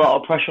probably a lot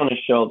of pressure on his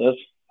shoulders.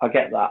 I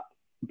get that,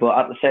 but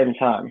at the same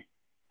time,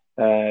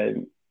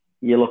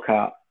 you look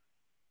at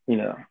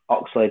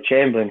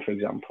Oxlade-Chamberlain, for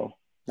example,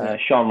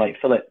 Sean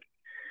Lake-Phillips.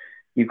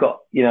 You've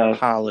got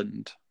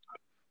Haaland.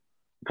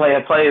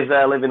 Players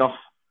there living off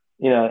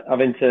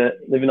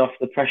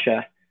the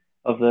pressure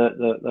of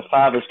the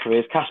father's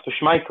careers. Kasper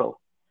Schmeichel.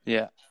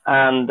 Yeah.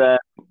 And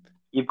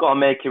you've got to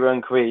make your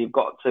own career. You've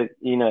got to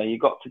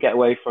get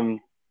away from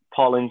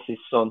Paul Ince's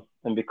son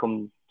and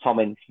become Tom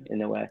Ince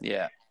in a way.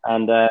 Yeah.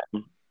 And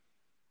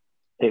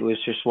it was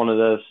just one of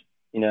those,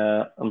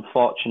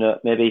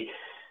 unfortunate. Maybe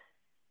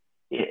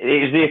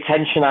it was the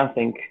attention. I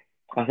think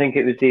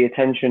it was the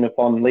attention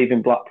upon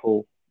leaving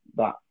Blackpool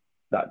that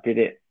did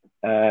it.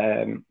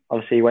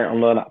 Obviously, he went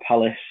on loan at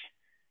Palace.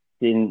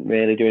 Didn't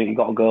really do it. He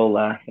got a goal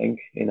there, I think,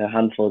 in a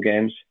handful of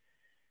games.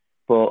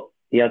 But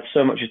he had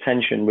so much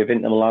attention with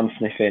Inter Milan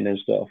sniffing and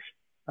stuff.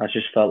 I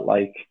just felt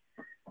like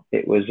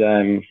it was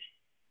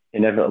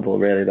inevitable,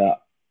 really,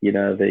 that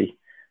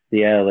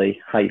the early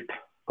hype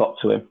got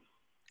to him.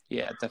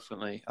 Yeah,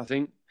 definitely. I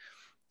think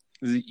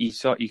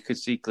you could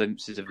see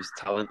glimpses of his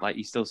talent. Like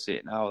you still see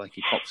it now. Like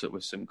he pops up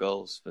with some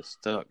goals for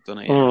Stoke,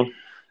 doesn't he? Mm.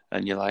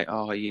 And you're like,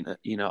 oh, you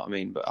know what I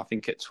mean. But I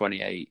think at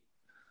 28,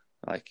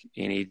 like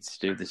he needs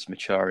to do this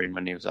maturing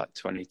when he was like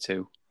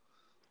 22.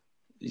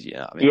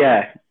 Yeah, I mean,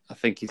 yeah. I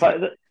think he's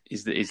like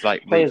his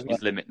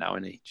limit now,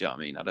 isn't he? Do you know what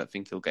I mean? I don't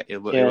think he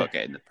won't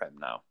get in the Prem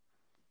now.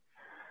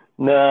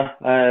 No,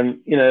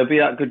 he'll be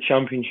that good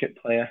Championship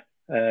player.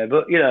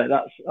 But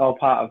that's all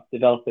part of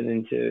developing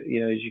into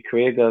as your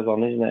career goes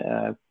on, isn't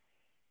it?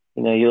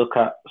 You look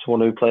at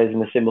someone who plays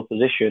in a similar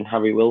position,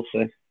 Harry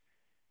Wilson,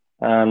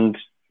 and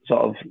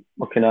sort of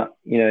looking at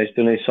he's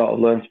done his sort of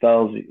loan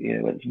spells.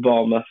 Went to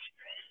Bournemouth,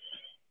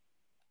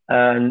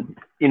 and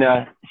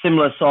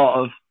similar sort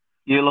of.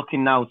 You're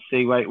looking now to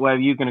see where are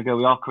you going to go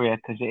with your career,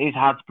 because it is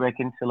hard to break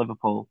into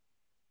Liverpool,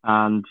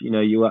 and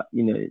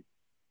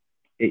it's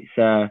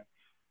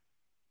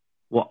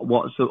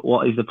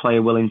what is the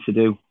player willing to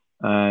do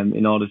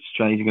in order to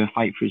try? Is he going to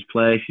fight for his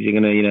place? Is he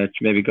going to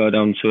maybe go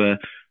down to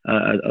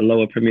a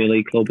lower Premier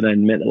League club and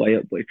then make the way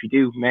up? But if you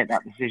do make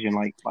that decision,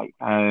 like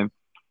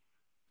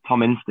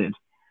Tom Ince did,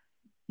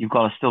 you've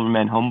got to still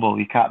remain humble.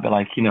 You can't be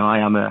like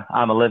I'm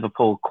a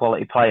Liverpool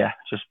quality player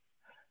just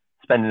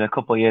spending a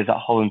couple of years at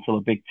Hull until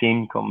a big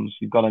team comes.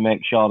 You've got to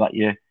make sure that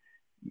you're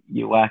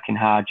working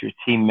hard, you're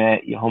a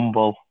teammate, you're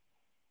humble.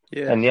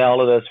 Yeah. And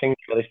all of those things.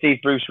 Really. Steve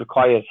Bruce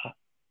requires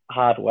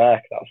hard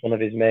work. That's one of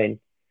his main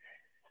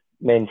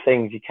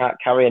things. You can't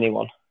carry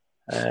anyone.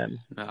 No,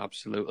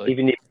 absolutely.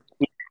 Even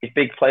these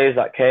big players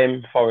that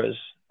came for us,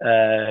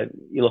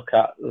 you look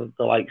at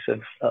the likes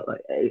of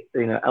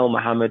El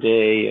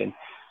Mohammadi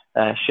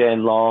and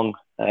Shane Long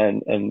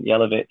and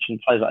Jelavic and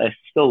players like this,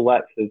 still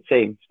worked for the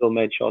team, still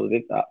made sure they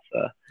did that.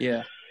 So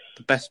yeah,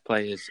 the best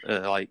players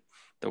are like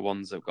the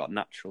ones that've got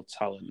natural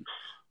talent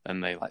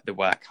and they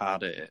work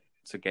hard at it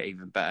to get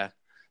even better.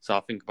 So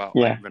I think about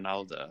like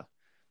Ronaldo,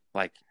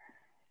 like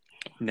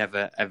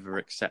never ever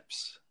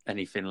accepts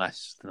anything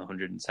less than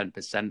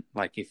 110%.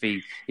 Like if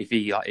he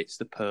like it's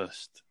the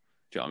post,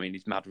 do you know what I mean?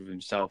 He's mad with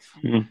himself.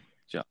 Mm-hmm. Do you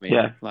know what I mean?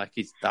 Yeah. Like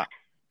he's that.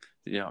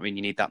 You know what I mean?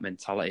 You need that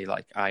mentality.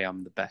 Like I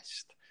am the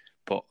best,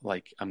 but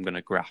like I'm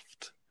gonna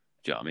graft.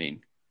 Do you know what I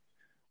mean?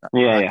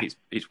 Yeah.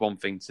 It's one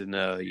thing to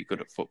know you're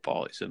good at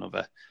football. It's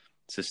another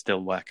to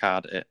still work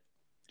hard at it.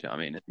 Do you know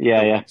what I mean?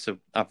 Yeah. To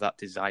have that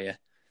desire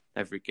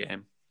every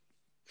game.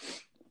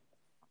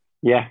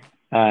 Yeah,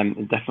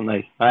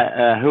 definitely.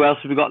 Who else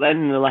have we got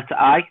then in the letter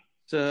I?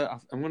 So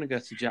I'm going to go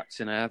to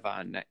Jackson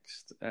Irvine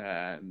next,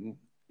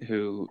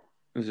 who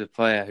was a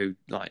player who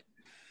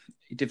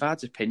he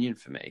divides opinion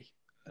for me,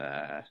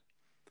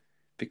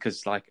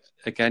 because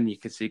again you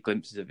can see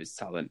glimpses of his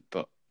talent,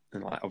 but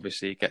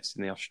obviously he gets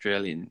in the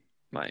Australian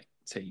like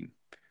team.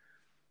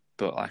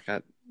 But like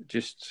I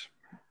just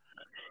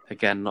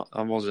again,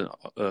 I wasn't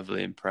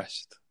overly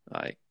impressed.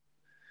 Like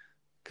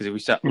because we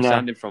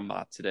signed him from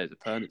today's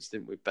opponents,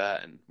 didn't we?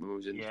 Burton when we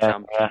was in the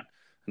champion,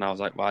 and I was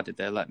like, why did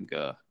they let him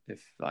go?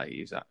 If like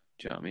he was that,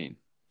 do you know what I mean?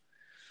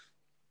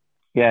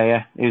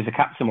 Yeah. He was the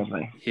captain,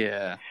 wasn't he?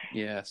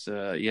 Yeah.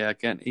 So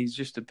again, he's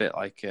just a bit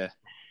like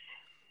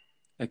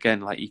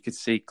again, like you could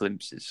see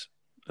glimpses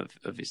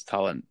of his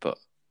talent, but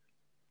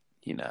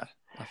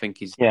I think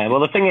he's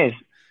Well, the thing is,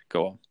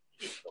 go on.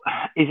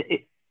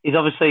 He's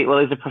obviously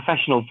he's a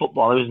professional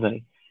footballer, isn't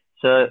he?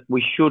 So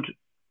we should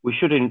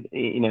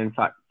in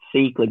fact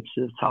see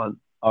glimpses of talent,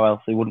 or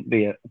else he wouldn't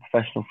be a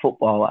professional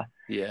footballer.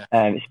 Yeah.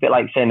 It's a bit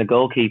like saying a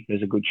goalkeeper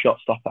is a good shot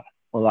stopper.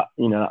 Well,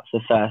 that's the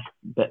first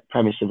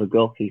premise of a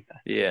goalkeeper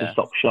to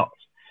stop shots.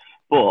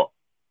 But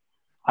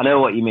I know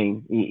what you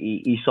mean.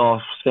 He saw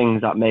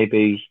things that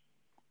maybe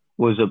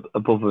was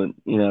above and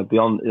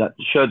beyond that,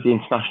 showed the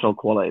international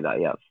quality that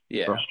he has.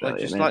 Yeah, for Australia,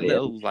 like just like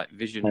little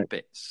vision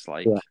bits,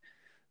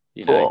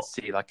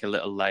 see like a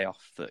little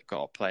layoff that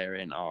got a player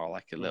in, or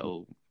like a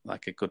little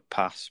like a good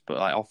pass, but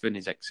like often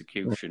his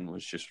execution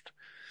was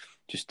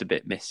just a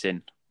bit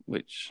missing.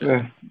 Which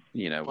Well,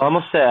 I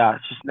must say, I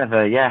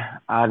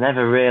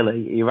never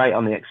really. You're right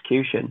on the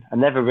execution. I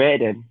never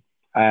rated him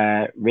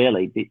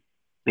really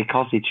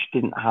because he just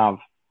didn't have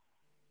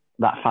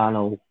that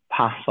final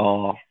pass,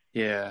 or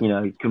he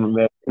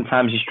couldn't.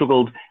 Sometimes he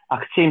struggled. I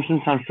could see him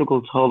sometimes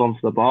struggle to hold on to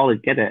the ball.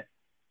 He'd get it.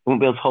 He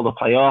wouldn't be able to hold the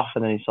play off,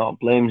 and then he sort of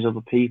blames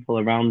other people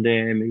around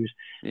him.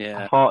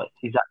 I thought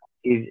his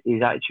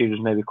attitude was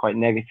maybe quite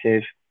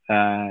negative,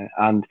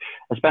 and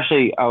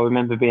especially I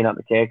remember being at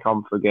the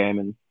K-Com for a game,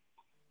 and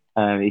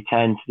he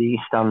turned to the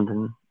east stand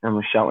and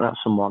was shouting at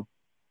someone,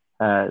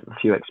 a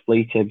few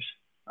expletives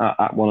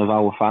at one of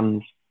our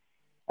fans.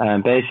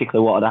 And basically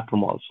what had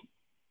happened was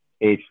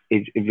he'd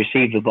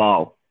received the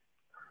ball,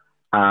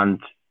 and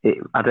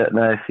I don't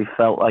know if he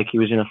felt like he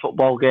was in a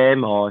football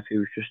game or if he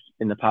was just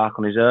in the park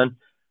on his own,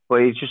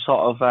 but he just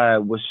sort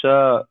of was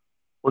so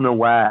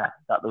unaware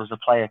that there was a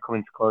player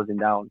coming to close him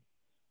down,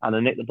 and I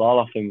nicked the ball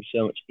off him with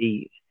so much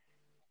ease.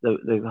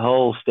 The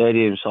whole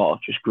stadium sort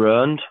of just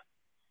groaned,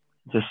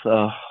 just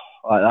like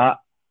that,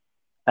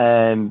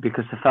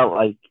 because they felt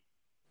like,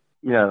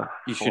 you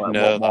should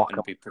know that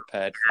and be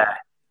prepared for it.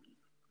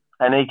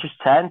 And he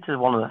just turned to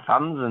one of the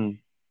fans and,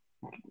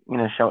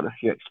 shouted a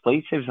few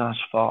expletives, and I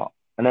just thought,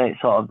 and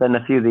then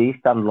a few of the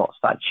East End lot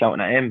started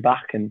shouting at him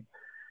back, and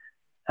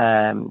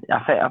I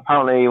think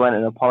apparently he went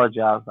and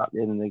apologised at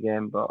the end of the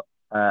game, but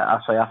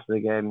after the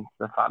game to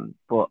the fan,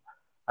 but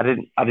I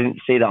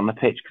didn't see that on the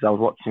pitch because I was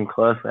watching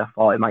closely. I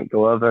thought it might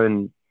go over,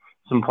 and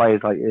some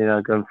players like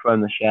go and throw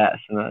in the shirt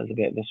and that was a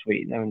bit of a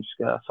sweetener and just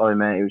go, sorry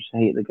mate, it was the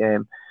heat of the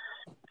game.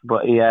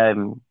 But he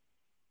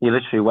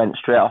literally went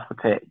straight off the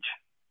pitch,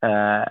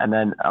 and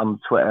then on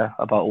Twitter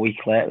about a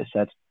week later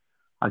said,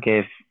 I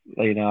gave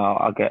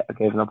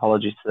an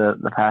apology to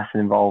the person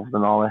involved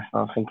and all this. And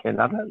I was thinking,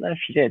 I don't know if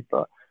she did,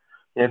 but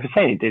if he's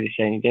saying he did, he's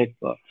saying he did.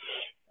 But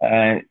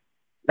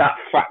that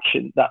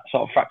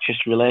sort of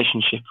fractious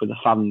relationship with the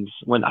fans,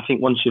 I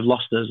think once you've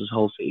lost those as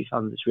Hull City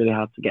fans, it's really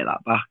hard to get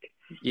that back.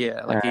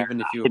 Yeah, like even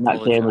if you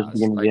apologise,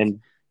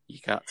 you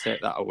can't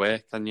take that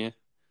away, can you?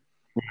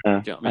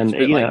 Yeah. Do you know what I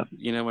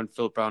mean? And when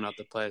Phil Brown had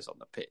the players on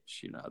the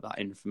pitch, that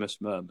infamous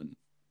moment.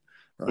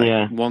 Right?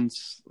 Yeah.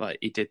 Once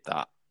he did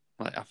that,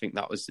 I think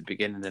that was the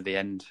beginning of the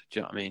end. Do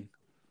you know what I mean?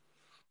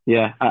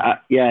 Yeah,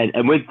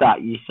 and with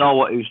that, you saw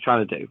what he was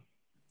trying to do.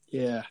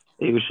 Yeah,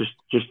 it was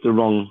just the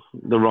wrong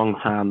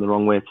time, the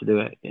wrong way to do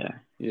it. Yeah.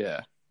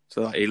 Yeah.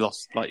 So he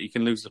lost. You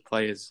can lose the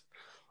players,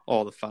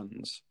 or the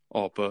fans,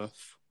 or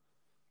both.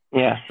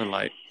 Yeah.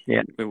 And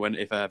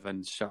if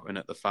Evan's shouting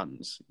at the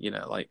fans, we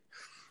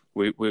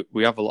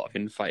have a lot of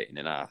infighting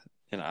in our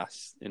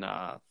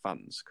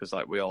fans because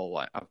we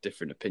all have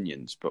different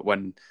opinions. But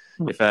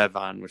if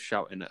Evan was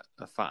shouting at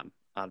a fan,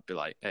 I'd be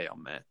like, "Hey,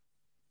 on mate,"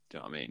 do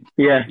you know what I mean?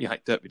 Yeah.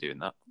 Don't be doing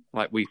that.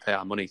 We pay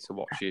our money to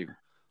watch you. You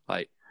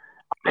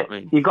know what I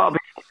mean? You've got to be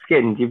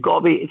thick-skinned. You've got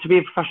to be to be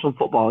a professional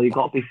footballer. You've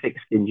got to be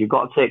thick-skinned. You've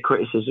got to take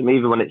criticism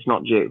even when it's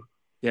not due.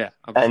 Yeah,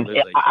 absolutely.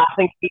 And I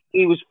think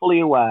he was fully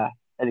aware,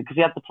 and because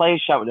he had the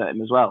players shouting at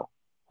him as well.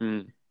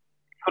 Mm.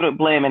 He couldn't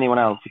blame anyone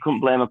else. He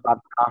couldn't blame a bad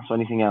pass or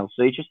anything else.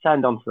 So he just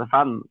turned on to the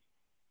fans.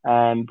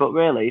 But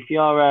really, if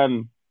you're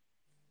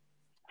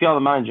the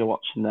manager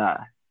watching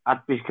there,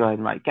 I'd be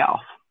going, right, get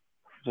off.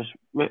 Just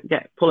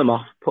pull him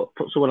off. Put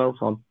someone else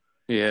on.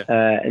 Yeah.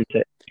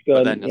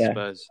 But then I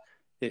suppose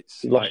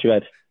it's you've lost your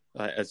head.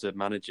 As a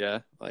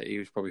manager, he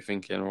was probably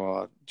thinking,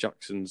 well,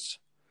 Jackson's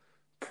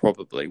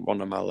probably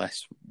one of my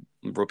less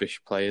rubbish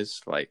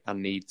players. I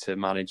need to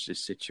manage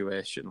this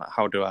situation.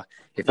 How do I,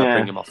 if I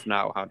bring him off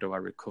now, how do I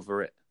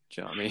recover it?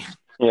 Do you know what I mean?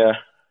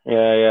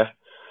 Yeah.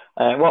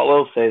 What I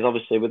will say is,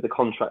 obviously, with the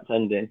contract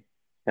ending,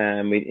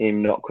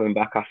 him not coming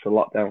back after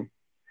lockdown,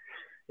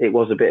 it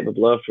was a bit of a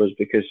blow for us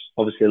because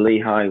obviously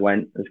Lehigh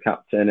went as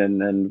captain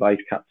and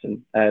vice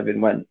captain Irvin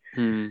went.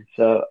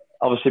 So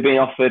obviously being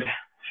offered,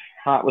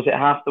 was it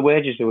half the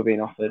wages they were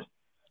being offered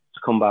to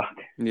come back?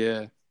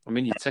 Yeah. I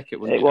mean, you take it,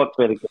 wouldn't It you? wasn't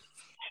really good.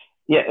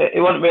 Yeah,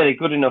 it wasn't really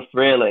good enough,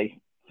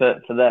 really,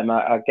 for them.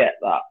 I get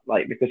that,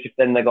 like, because if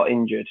then they got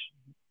injured,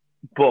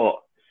 but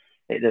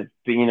it'd have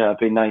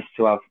been nice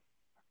to have.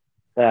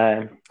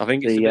 I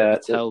think it's a bit of a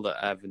tell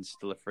that Evan's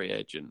still a free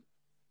agent.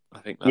 I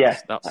think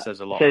that says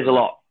a lot. Says a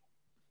lot.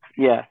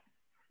 Yeah.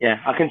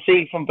 I can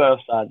see from both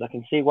sides. I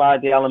can see why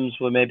the Allams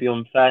were maybe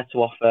unfair to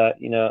offer,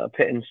 a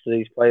pittance to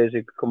these players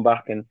who could come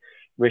back and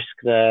risk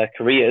their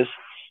careers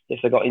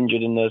if they got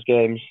injured in those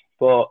games.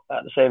 But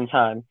at the same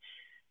time,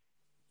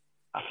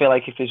 I feel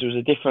like if this was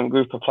a different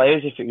group of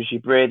players, if it was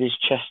your Brady's,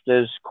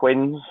 Chesters,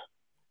 Quinns,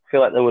 I feel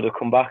like they would have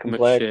come back and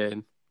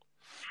played.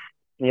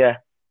 Yeah,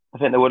 I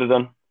think they would have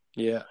done.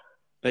 Yeah.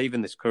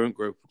 Even this current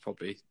group,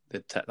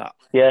 they'd take that.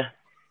 Yeah.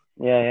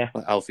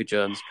 Like Alfie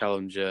Jones,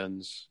 Callum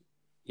Jones,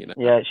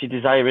 Yeah, it's your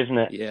desire, isn't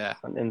it? Yeah.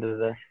 At the end of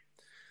the day.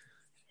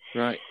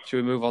 Right. Should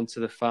we move on to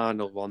the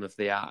final one of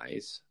the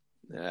eyes?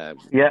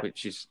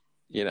 Which is,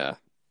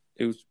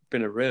 who's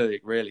been a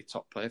really, really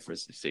top player for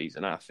us this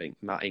season, I think,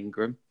 Matt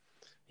Ingram.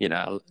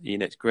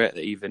 It's great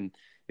that even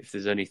if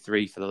there's only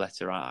 3 for the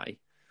letter I,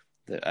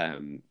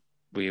 that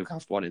we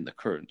have one in the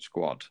current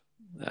squad.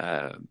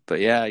 But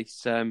yeah,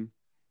 it's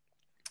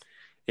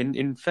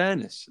in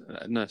fairness,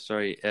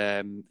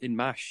 in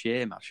my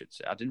shame, I should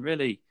say, I didn't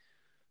really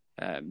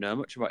know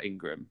much about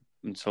Ingram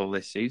until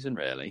this season,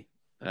 really,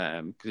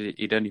 because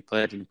he'd only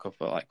played in a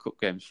couple of cup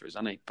games for us,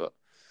 hasn't he? But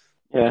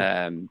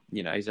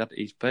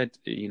he's played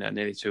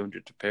nearly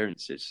 200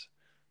 appearances,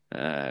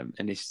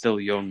 and he's still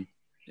young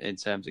in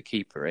terms of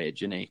keeper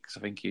age, isn't he? Because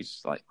I think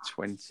he's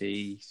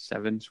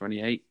 27,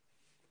 28.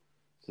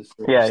 So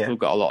still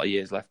got a lot of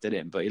years left in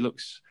him, but he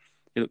looks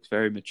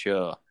very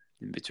mature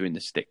in between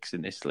the sticks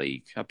in this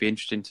league. I'd be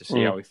interested to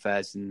see how he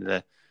fares in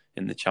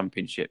the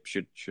championship.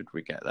 Should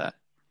we get there?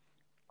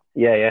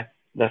 Yeah,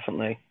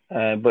 definitely.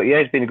 But yeah,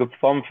 it's been a good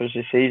performance for us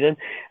this season,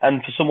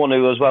 and for someone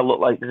who as well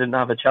looked like they didn't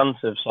have a chance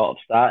of sort of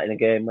starting a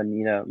game when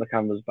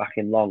McCann was back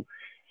in long.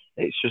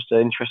 It's just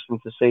interesting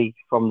to see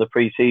from the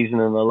pre-season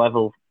and the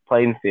level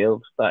playing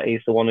field that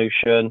he's the one who's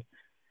shown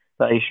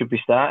that he should be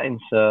starting.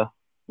 So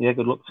yeah,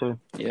 good luck to him.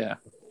 Yeah,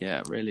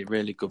 really,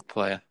 really good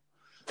player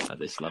at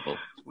this level.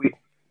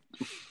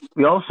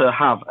 We also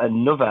have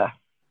another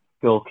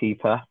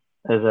goalkeeper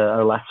as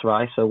a letter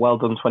I. So well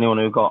done to anyone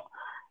who got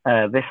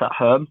this at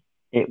home.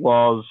 It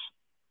was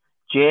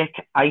Jake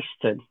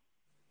Eiston,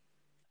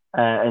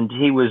 and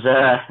he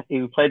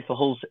played for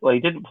Hull. Well, he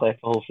didn't play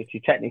for Hull City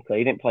technically.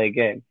 He didn't play a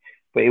game,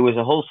 but he was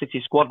a Hull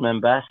City squad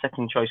member,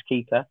 second choice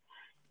keeper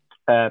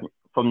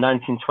from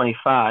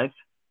 1925,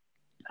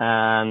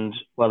 and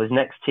his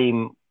next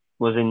team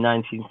was in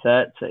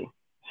 1930.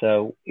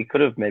 So he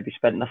could have maybe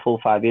spent the full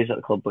 5 years at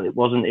the club, but it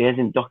wasn't. He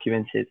isn't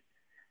documented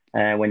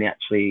when he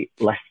actually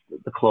left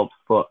the club.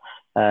 But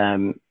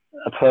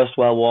post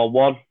World War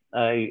One,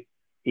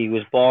 he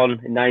was born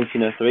in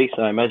 1903,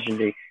 so I imagine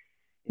he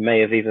may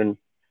have even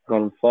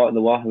gone and fought in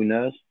the war. Who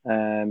knows?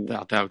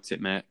 I doubt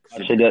it, mate.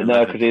 Actually, don't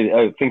know because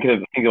think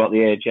about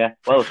the age. Yeah.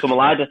 Well, some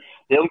lied. The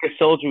youngest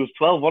soldier was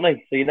 12, wasn't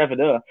he? So you never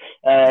know.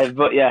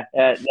 But yeah,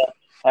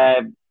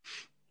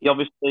 he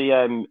obviously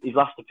his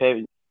last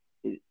appearance.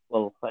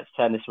 Well, let's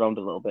turn this around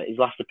a little bit. His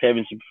last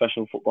appearance in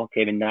professional football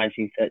came in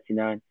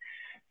 1939.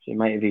 So he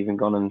might have even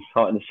gone and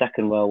fought in the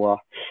Second World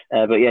War.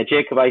 But yeah,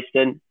 Jacob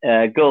Eiston,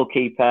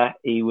 goalkeeper.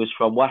 He was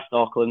from West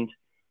Auckland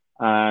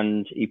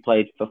and he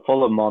played for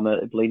Fulham on,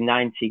 I believe,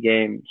 90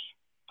 games.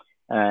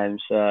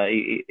 So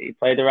he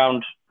played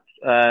around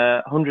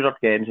 100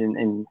 odd games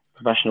in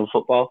professional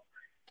football.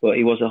 But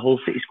he was a Hull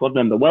City squad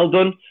member. Well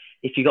done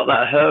if you got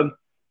that at home.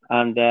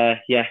 And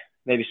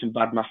maybe some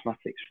bad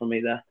mathematics from me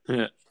there.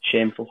 Yeah.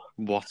 Shameful.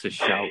 What a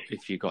shout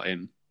if you got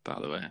him, by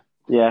the way.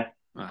 Yeah.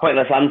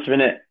 Pointless answer,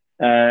 innit?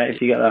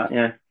 If you get that,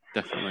 yeah.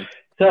 Definitely.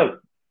 So,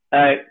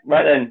 right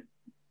then,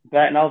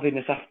 Burton Albion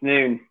this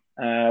afternoon.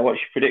 What's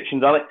your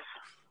predictions, Alex?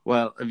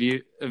 Well, have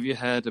you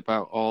heard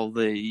about all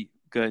the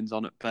goings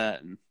on at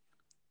Burton?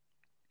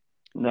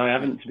 No, I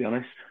haven't, to be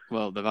honest.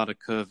 Well, they've had a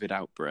COVID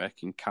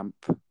outbreak in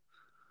camp.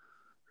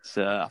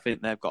 So I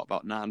think they've got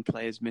about 9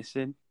 players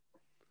missing.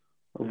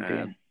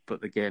 Okay. But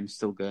the game's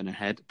still going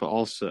ahead. But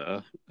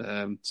also,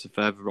 to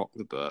further rock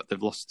the boat,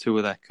 they've lost 2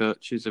 of their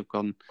coaches. Have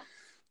gone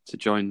to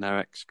join their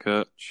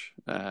ex-coach,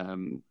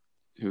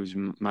 who's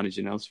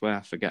managing elsewhere.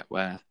 I forget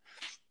where.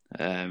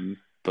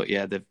 But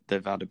yeah,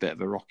 they've had a bit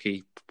of a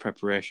rocky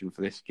preparation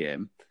for this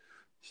game.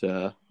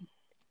 So,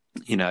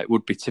 it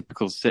would be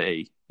typical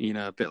City.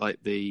 A bit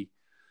like the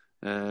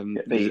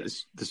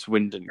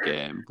Swindon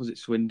game. Was it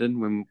Swindon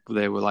when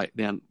they were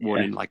they hadn't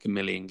won in 1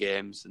 million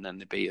games and then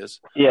they beat us?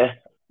 Yeah.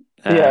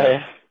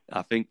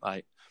 I think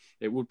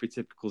it would be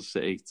typical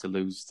City to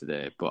lose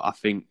today, but I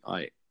think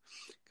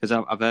because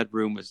I've heard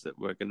rumours that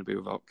we're going to be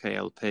without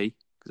KLP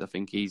because I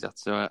think he's had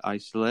to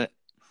isolate.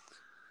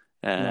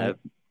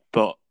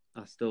 But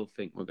I still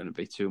think we're going to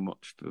be too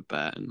much for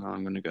Burton.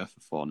 I'm going to go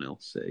for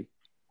 4-0 City.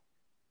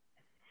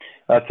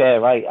 Okay,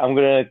 right. I'm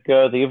going to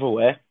go the other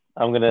way.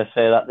 I'm going to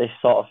say that this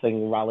sort of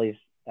thing rallies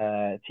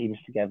teams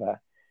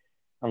together.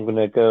 I'm going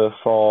to go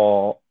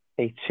for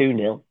a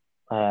 2-0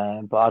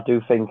 But I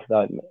do think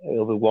that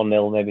it'll be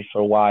 1-0 maybe for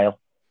a while,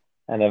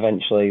 and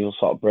eventually we'll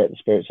sort of break the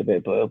spirits a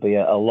bit, but it'll be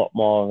a lot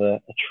more of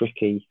a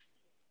tricky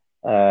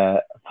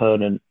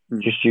opponent,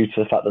 just due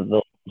to the fact that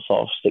they'll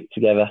sort of stick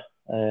together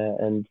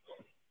and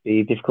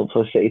be difficult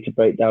for City to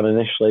break down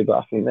initially, but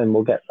I think then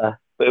we'll get there.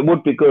 But it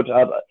would be good.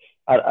 I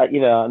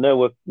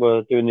know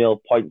we're doing the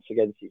old points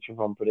against each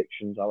other on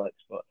predictions, Alex,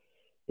 but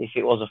if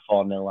it was a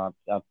 4-0,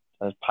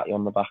 I'd pat you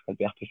on the back. I'd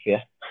be happy for you.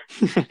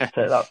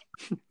 So that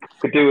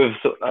could do with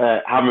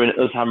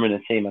hammering a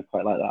team. I'd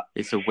quite like that.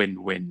 It's a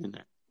win-win, isn't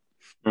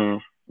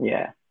it?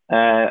 Yeah.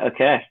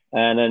 Okay.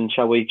 And then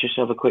shall we just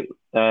have a quick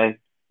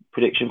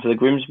prediction for the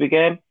Grimsby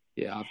game?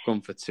 Yeah, I've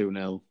gone for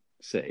 2-0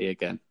 City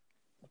again.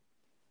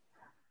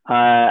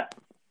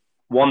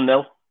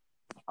 1-0.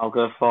 I'll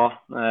go for.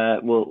 A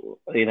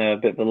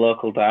bit of a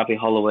local derby.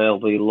 Holloway will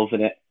be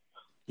loving it.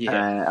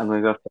 Yeah. I'm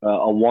going to go for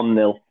a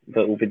 1-0.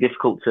 But they'll be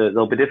difficult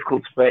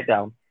to break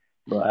down.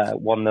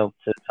 But 1-0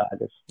 to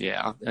Tigers.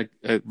 Yeah,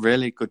 a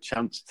really good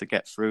chance to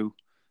get through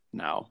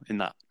now in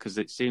that, because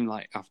it seemed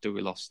like after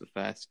we lost the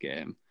first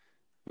game,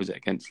 was it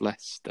against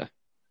Leicester?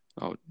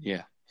 Oh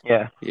yeah,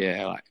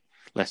 like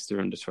Leicester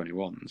under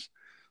 21s.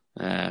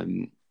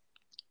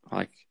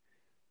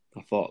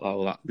 I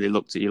thought, you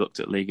looked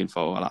at league and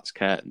thought, well, that's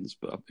curtains.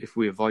 But if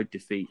we avoid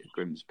defeat at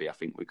Grimsby, I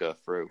think we go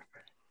through.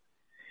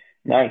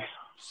 Nice.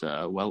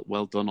 So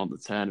well done on the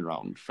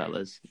turnaround,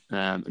 fellas.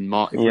 And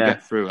more, if we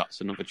get through, that's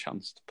another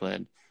chance to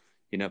play,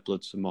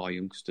 blood some more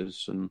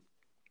youngsters, and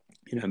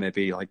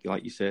maybe like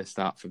you say,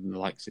 start from the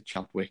likes of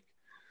Chadwick,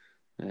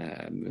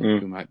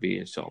 who might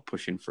be sort of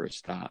pushing for a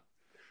start.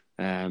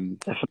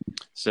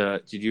 So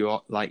did you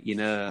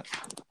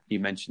you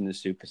mentioned the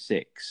Super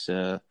Six?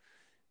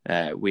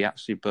 We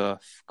actually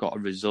both got a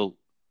result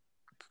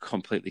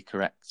completely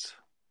correct.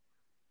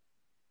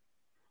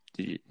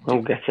 Get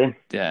in.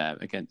 Yeah,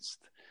 against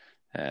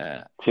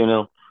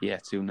 2-0. Yeah,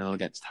 2-0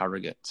 against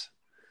Harrogate.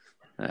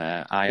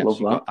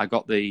 I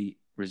got the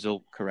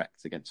result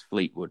correct against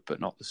Fleetwood, but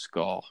not the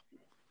score.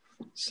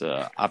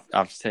 So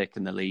I've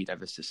taken the lead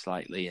ever so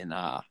slightly in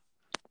our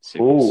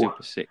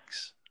Super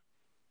Six.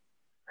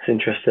 It's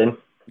interesting.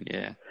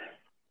 Yeah.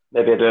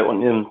 Maybe I don't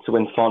want them to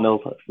win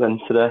 4-0 then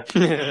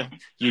today.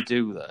 You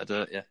do that,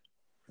 don't you?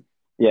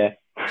 Yeah.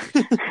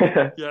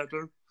 Yeah, I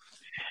do.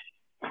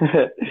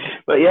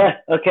 But yeah,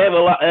 okay,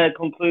 well that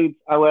concludes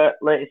our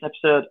latest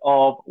episode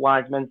of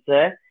Wise Men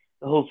Say,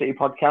 the Hull City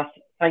podcast.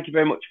 Thank you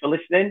very much for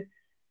listening,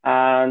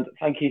 and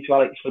thank you to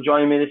Alex for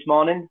joining me this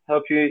morning.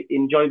 Hope you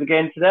enjoyed the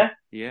game today.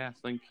 Yeah,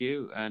 thank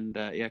you. And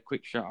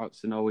quick shout out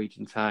to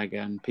Norwegian Tiger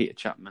and Peter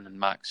Chapman and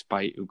Mark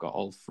Spite, who got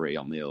all three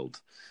on the old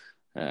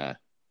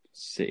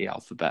City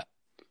alphabet.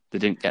 They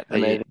didn't get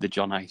the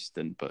John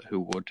Easton, but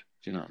who would? Do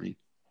you know what I mean?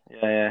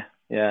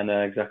 Yeah,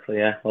 no, exactly.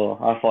 Yeah. Well,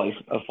 I thought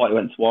he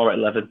went to war at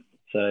 11.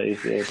 So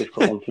it's a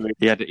difficult one to read.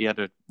 He had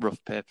a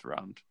rough paper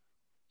round.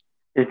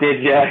 He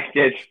did, yeah.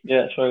 Yeah,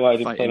 that's probably why I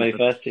didn't play my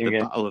first team the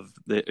game. Battle of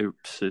the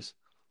Oopses.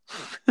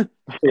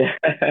 Yeah.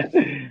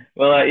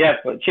 Well,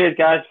 but cheers,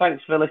 guys.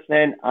 Thanks for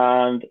listening,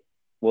 and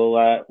we'll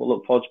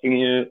look forward to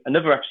bringing you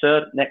another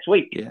episode next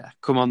week. Yeah,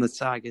 come on the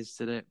Tigers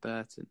today at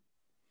Burton.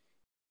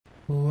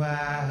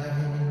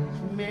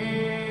 Wise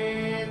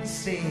men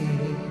say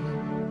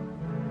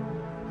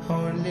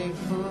only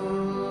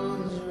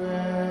fools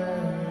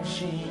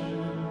rush in.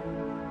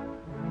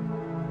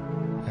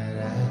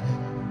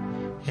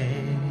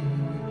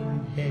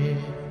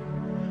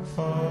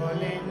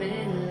 Falling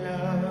in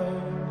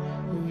love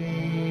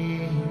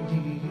with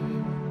you.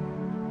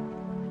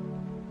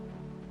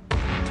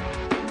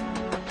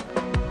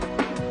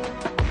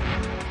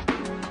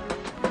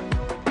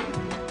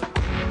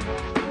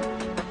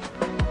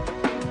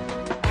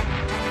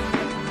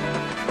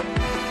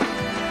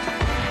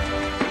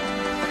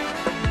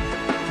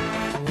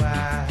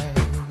 Wise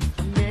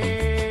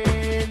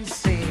men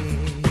say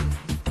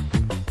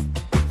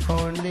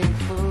only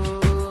fools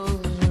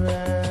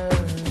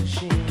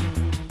rush in.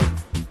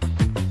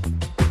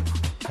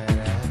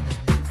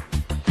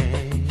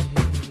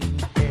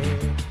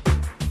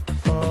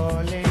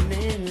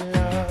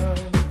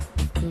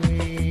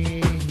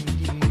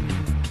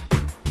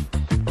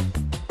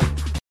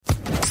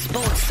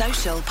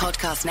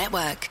 Podcast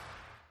Network.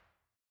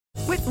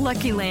 With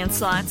Lucky Land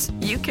Slots,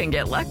 you can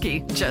get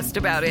lucky just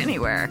about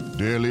anywhere.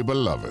 Dearly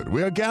beloved,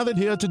 we are gathered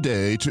here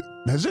today to...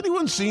 Has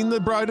anyone seen the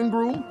bride and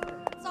groom?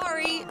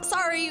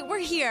 Sorry, we're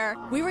here.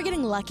 We were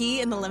getting lucky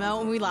in the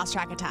limo and we lost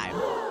track of time.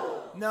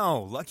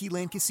 No, Lucky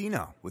Land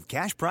Casino, with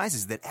cash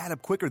prizes that add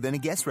up quicker than a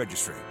guest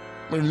registry.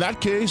 In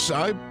that case,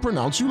 I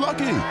pronounce you lucky.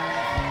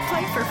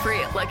 Play for free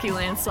at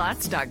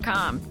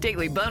LuckyLandSlots.com.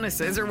 Daily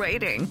bonuses are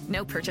waiting.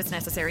 No purchase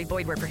necessary.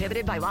 Void where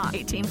prohibited by law.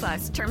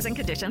 18+. Terms and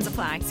conditions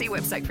apply. See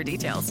website for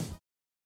details.